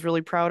 which I was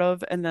really proud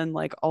of. And then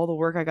like all the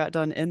work I got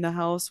done in the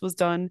house was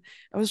done.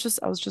 I was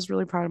just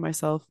really proud of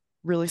myself.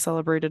 Really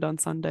celebrated on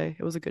Sunday.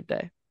 It was a good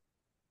day.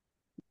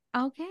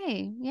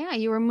 Okay. Yeah,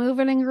 you were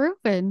moving and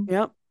grooving.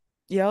 Yep.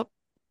 Yep.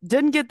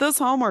 Didn't get this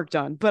homework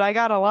done, but I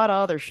got a lot of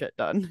other shit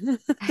done.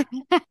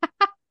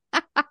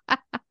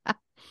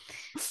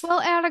 Well,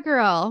 at a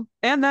girl.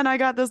 And then I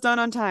got this done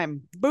on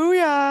time. Booyah.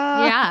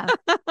 Yeah.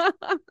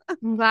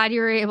 I'm glad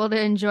you were able to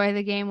enjoy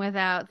the game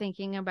without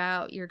thinking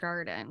about your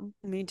garden.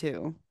 Me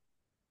too.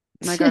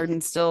 My garden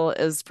still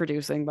is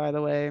producing, by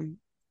the way.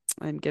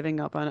 I'm giving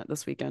up on it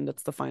this weekend.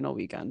 It's the final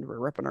weekend. We're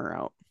ripping her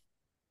out.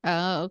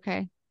 Oh,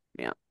 okay.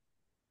 Yeah.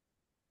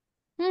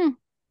 Hmm.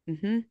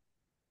 Mm-hmm.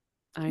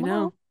 I know.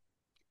 Well,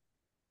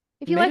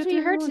 if you Made liked it what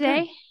you through heard one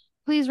time. today,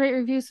 please rate,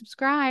 review,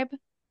 subscribe,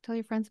 tell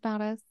your friends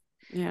about us.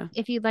 Yeah.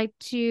 If you'd like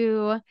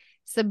to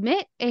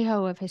submit a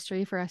hoe of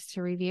history for us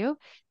to review,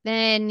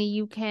 then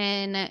you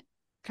can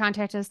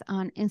contact us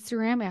on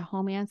Instagram at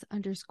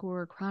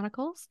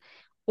homance_chronicles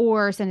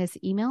or send us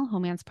an email,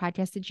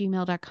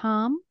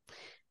 homancepodcast@gmail.com.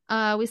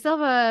 We still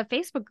have a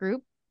Facebook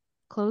group,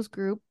 closed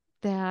group,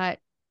 that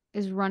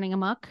is running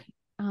amok.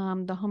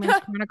 The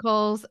Homance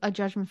Chronicles, a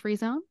judgment free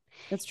zone.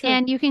 It's true.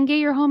 And you can get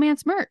your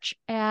Homance merch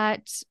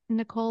at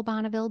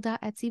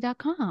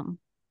nicolebonneville.etsy.com.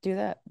 Do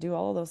that. Do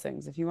all of those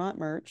things. If you want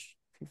merch,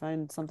 if you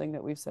find something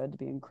that we've said to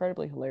be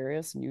incredibly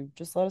hilarious, and you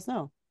just let us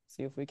know.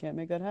 See if we can't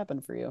make that happen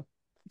for you.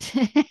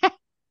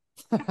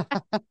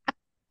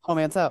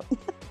 Homance out.